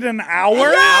wait an hour?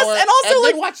 Yes, and also and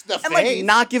like then watch the and like face.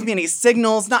 not give me any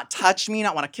signals, not touch me,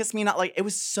 not want to kiss me, not like it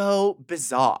was so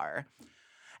bizarre.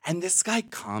 And this guy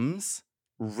comes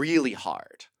really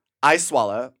hard. I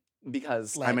swallow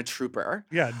because I'm a trooper.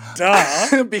 Yeah,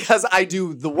 duh. Because I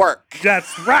do the work.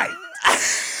 That's right.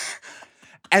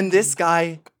 And this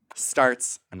guy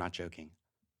starts, I'm not joking,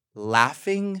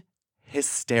 laughing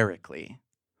hysterically.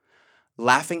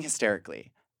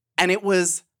 And it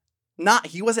was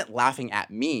he wasn't laughing at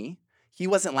me. He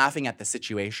wasn't laughing at the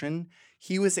situation.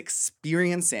 He was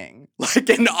experiencing like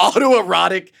an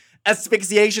autoerotic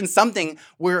asphyxiation, something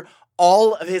where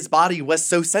all of his body was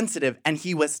so sensitive and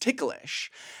he was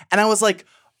ticklish. And I was like,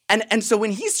 and so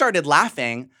when he started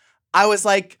laughing, I was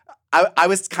like, I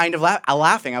was kind of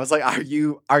laughing. I was like, are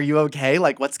you okay?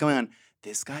 Like, what's going on?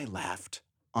 This guy laughed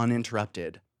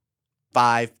uninterrupted.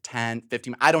 5, 10,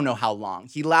 15, I don't know how long.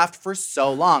 He laughed for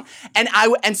so long.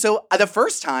 And so the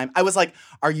first time I was like,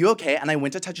 are you okay? And I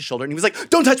went to touch his shoulder and he was like,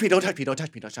 don't touch me.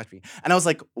 And I was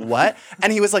like, what?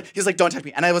 And he was like, don't touch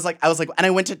me. And I was like, and I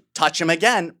went to touch him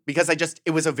again because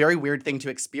it was a very weird thing to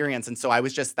experience. And so that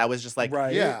was just like,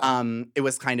 Right. Yeah. It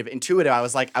was kind of intuitive. I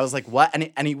was like, what?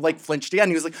 And he like flinched again.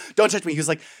 He was like, don't touch me. He's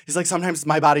like, sometimes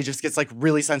my body just gets like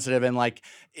really sensitive and like,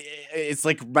 it's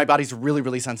like my body's really,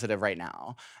 really sensitive right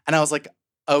now. And I was like,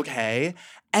 okay.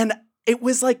 And it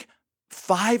was like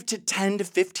 5 to 10 to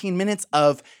 15 minutes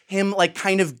of him like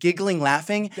kind of giggling,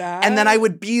 laughing. And then I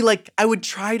would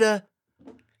try to,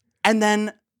 and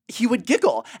then he would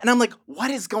giggle. And I'm like,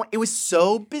 what is going? It was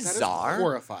so bizarre. That is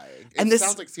horrifying. And It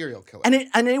sounds like serial killer.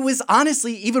 And it was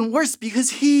honestly even worse because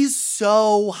he's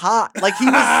so hot. Like he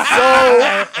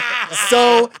was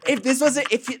so if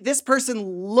this person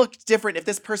looked different, if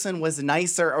this person was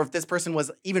nicer, or if this person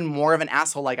was even more of an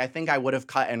asshole, like I think I would have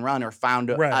cut and run or found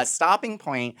a stopping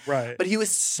point. Right. But he was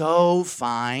so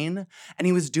fine and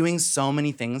he was doing so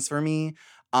many things for me.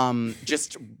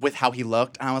 Just with how he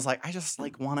looked, and I was like, I just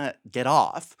like want to get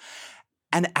off.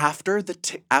 And after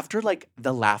like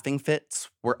the laughing fits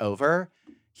were over,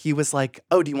 he was like,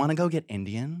 "Oh, do you want to go get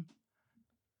Indian?"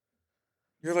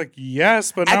 You're like,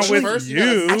 yes, but Actually, not with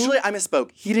you. Actually, I misspoke.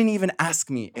 He didn't even ask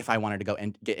me if I wanted to go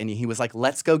and get Indian. He was like,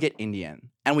 let's go get Indian.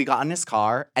 And we got in his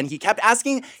car, and he kept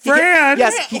asking. Fran!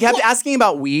 He kept asking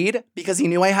about weed because he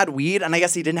knew I had weed, and I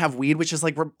guess he didn't have weed, which is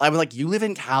like, I was like, you live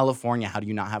in California. How do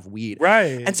you not have weed?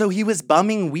 Right. And so he was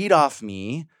bumming weed off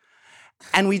me,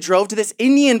 and we drove to this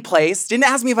Indian place, didn't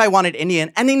ask me if I wanted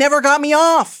Indian, and they never got me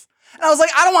off. And I was like,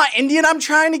 I don't want Indian. I'm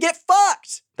trying to get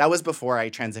fucked. That was before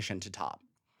I transitioned to top.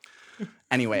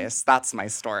 Anyways, that's my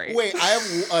story. Wait, I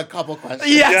have a couple questions.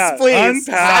 Yes, Yeah, please.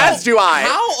 unpack. As do I.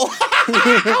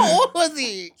 How old was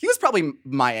he? He was probably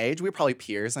my age. We were probably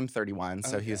peers. I'm 31,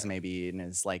 so he was maybe in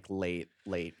his like late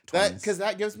 20s. Because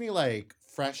that gives me like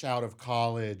fresh out of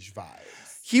college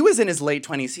vibes. He was in his late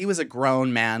 20s. He was a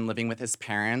grown man living with his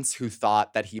parents who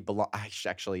thought that he belonged. I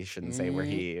actually shouldn't say where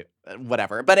he,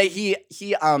 whatever. But he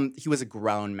was a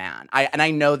grown man.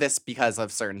 I know this because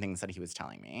of certain things that he was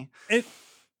telling me.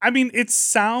 It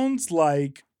sounds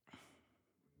like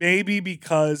maybe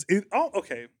because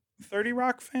okay. 30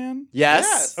 Rock fan?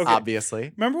 Yes, Okay.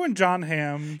 obviously. Remember when John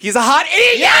Hamm? He's a hot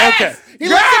idiot. Yes! Okay. He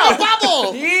lives in a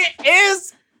bubble. He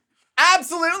is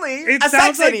absolutely It a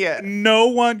sounds sex like idiot.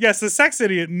 a sex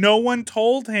idiot. No one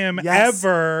told him Yes.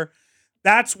 ever.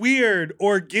 That's weird.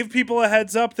 Or give people a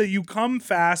heads up that you come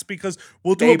fast because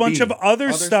we'll do a bunch of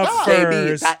other stuff stuff. Baby,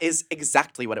 first. that is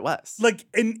exactly what it was. Like,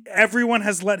 and everyone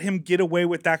has let him get away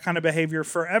with that kind of behavior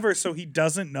forever, so he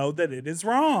doesn't know that it is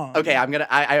wrong. Okay, I'm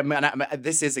gonna.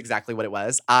 This is exactly what it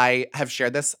was. I have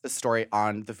shared this story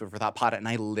on the Food for Thought pod, and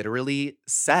I literally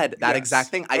said that Yes. exact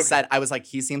thing. Okay. I was like,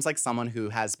 he seems like someone who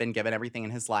has been given everything in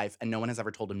his life, and no one has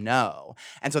ever told him no,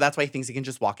 and so that's why he thinks he can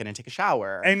just walk in and take a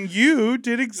shower. And you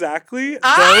did exactly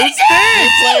I those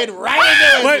did! things. He played right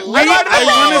into his But left I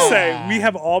want to elbow. say, we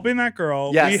have all been that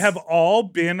girl. Yes. We have all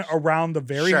been around the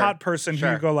very Sure. hot person who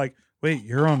Sure. you go like, wait,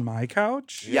 you're on my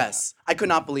couch? Yes, I could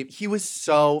not believe he was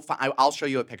so fun. I'll show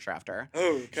you a picture after.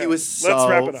 Oh, okay. He was so Let's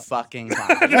wrap it up. fucking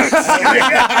fun.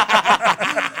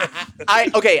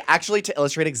 Actually, to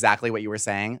illustrate exactly what you were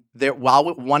saying,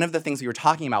 one of the things we were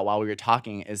talking about while we were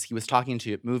talking is he was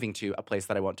moving to a place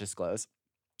that I won't disclose,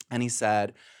 and he was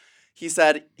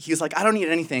like, I don't need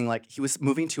anything. Like he was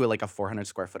moving to a 400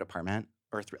 square foot apartment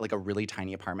or like a really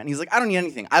tiny apartment. He's like, I don't need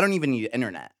anything. I don't even need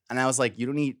internet. And I was like, you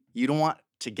don't want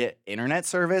to get internet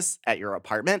service at your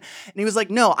apartment? And he was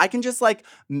like, no, I can just like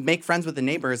make friends with the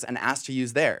neighbors and ask to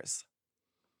use theirs.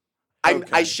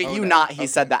 I shit you not, he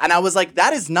said that. And I was like,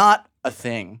 that is not a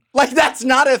thing. Like, that's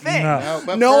not a thing. No,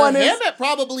 but no for one him, is. it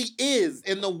probably is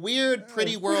in the weird,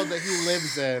 pretty world that he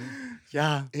lives in.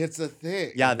 Yeah. It's a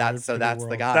thing. Yeah, that's the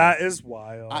guy. That is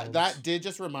wild. That did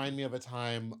just remind me of a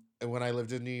time when I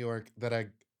lived in New York that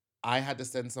I had to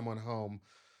send someone home.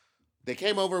 They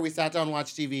came over, we sat down,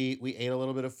 watched TV, we ate a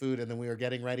little bit of food, and then we were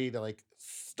getting ready to like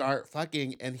start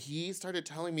fucking. And he started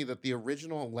telling me that the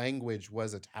original language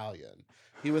was Italian.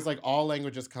 He was like, all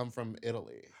languages come from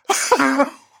Italy.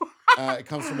 It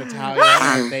comes from Italian,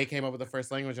 and they came up with the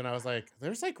first language. And I was like,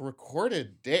 there's like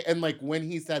recorded and like when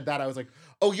he said that, I was like,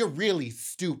 oh, you're really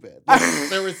stupid. Like,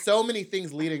 there were so many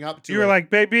things leading up to it. You were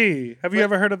like, baby, have you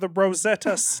ever heard of the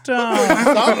Rosetta Stone? For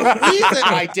some reason,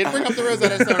 I did bring up the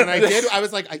Rosetta Stone, and I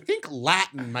was like, I think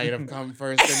Latin might have come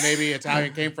first, and maybe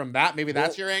Italian came from that. Maybe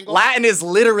that's your angle. Latin is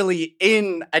literally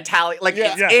in Italian, like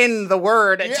it's in the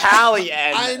word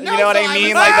Italian. I know, you know what I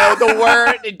mean? Like the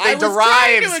word it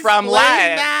derives from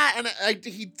Latin. That, and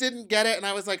he didn't get it, and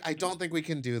I was like, I don't think we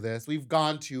can do this. We've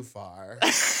gone too far.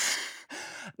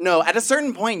 No, at a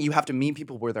certain point, you have to meet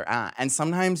people where they're at. And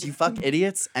sometimes you fuck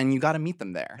idiots and you got to meet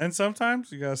them there. And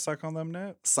sometimes you got to suck on them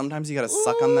nips. Sometimes you got to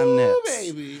suck on them nips.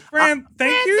 Baby. Fran,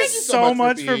 thank you so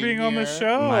much for being on the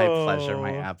show. My pleasure.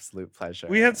 My absolute pleasure.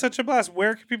 We had such a blast.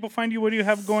 Where can people find you? What do you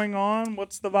have going on?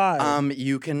 What's the vibe?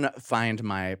 You can find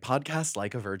my podcast,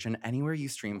 Like a Virgin, anywhere you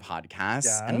stream podcasts.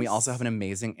 Yes. And we also have an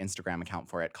amazing Instagram account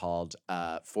for it called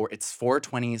it's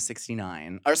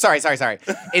 42069. Or sorry.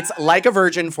 It's Like a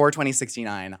Virgin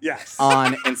 42069. Yes.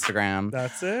 On Instagram.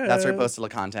 That's it. That's where I post a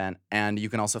little content. And you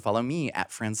can also follow me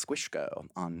at Fran Squishco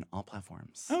on all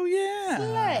platforms. Oh, yeah.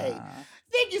 Slay.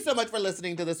 Thank you so much for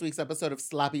listening to this week's episode of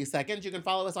Sloppy Seconds. You can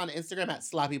follow us on Instagram at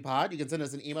SloppyPod. You can send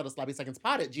us an email to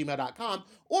sloppysecondspod@gmail.com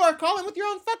or call in with your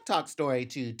own fuck talk story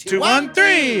to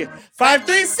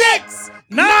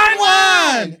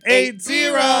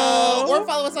 213-536-9180. Or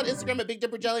follow us on Instagram at Big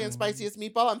Dipper Jelly and Spiciest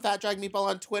Meatball. I'm Fat Drag Meatball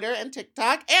on Twitter and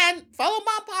TikTok. And follow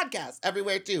Mom Podcast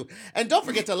everywhere too. And don't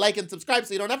forget to like and subscribe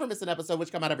so you don't ever miss an episode,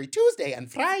 which come out every Tuesday and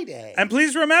Friday. And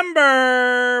please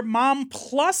remember, Mom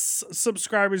Plus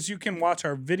subscribers, you can watch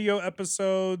our video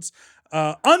episodes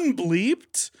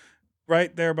unbleeped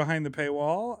right there behind the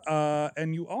paywall.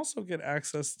 And you also get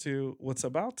access to what's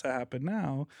about to happen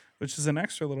now, which is an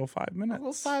extra little 5 minutes. A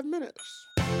little 5 minutes.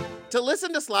 To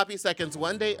listen to Sloppy Seconds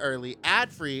one day early,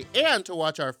 ad-free, and to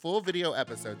watch our full video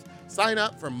episodes, sign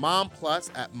up for Mom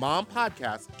Plus at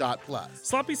mompodcast.plus.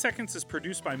 Sloppy Seconds is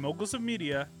produced by Moguls of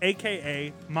Media,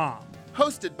 a.k.a. Mom.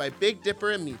 Hosted by Big Dipper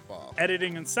and Meatball.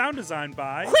 Editing and sound design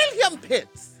by William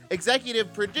Pitts.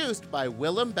 Executive produced by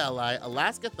Willem Belli,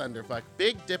 Alaska Thunderfuck,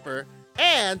 Big Dipper,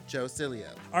 and Joe Cilio.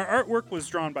 Our artwork was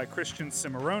drawn by Christian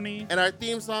Cimarroni. And our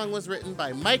theme song was written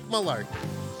by Mike Malarkey.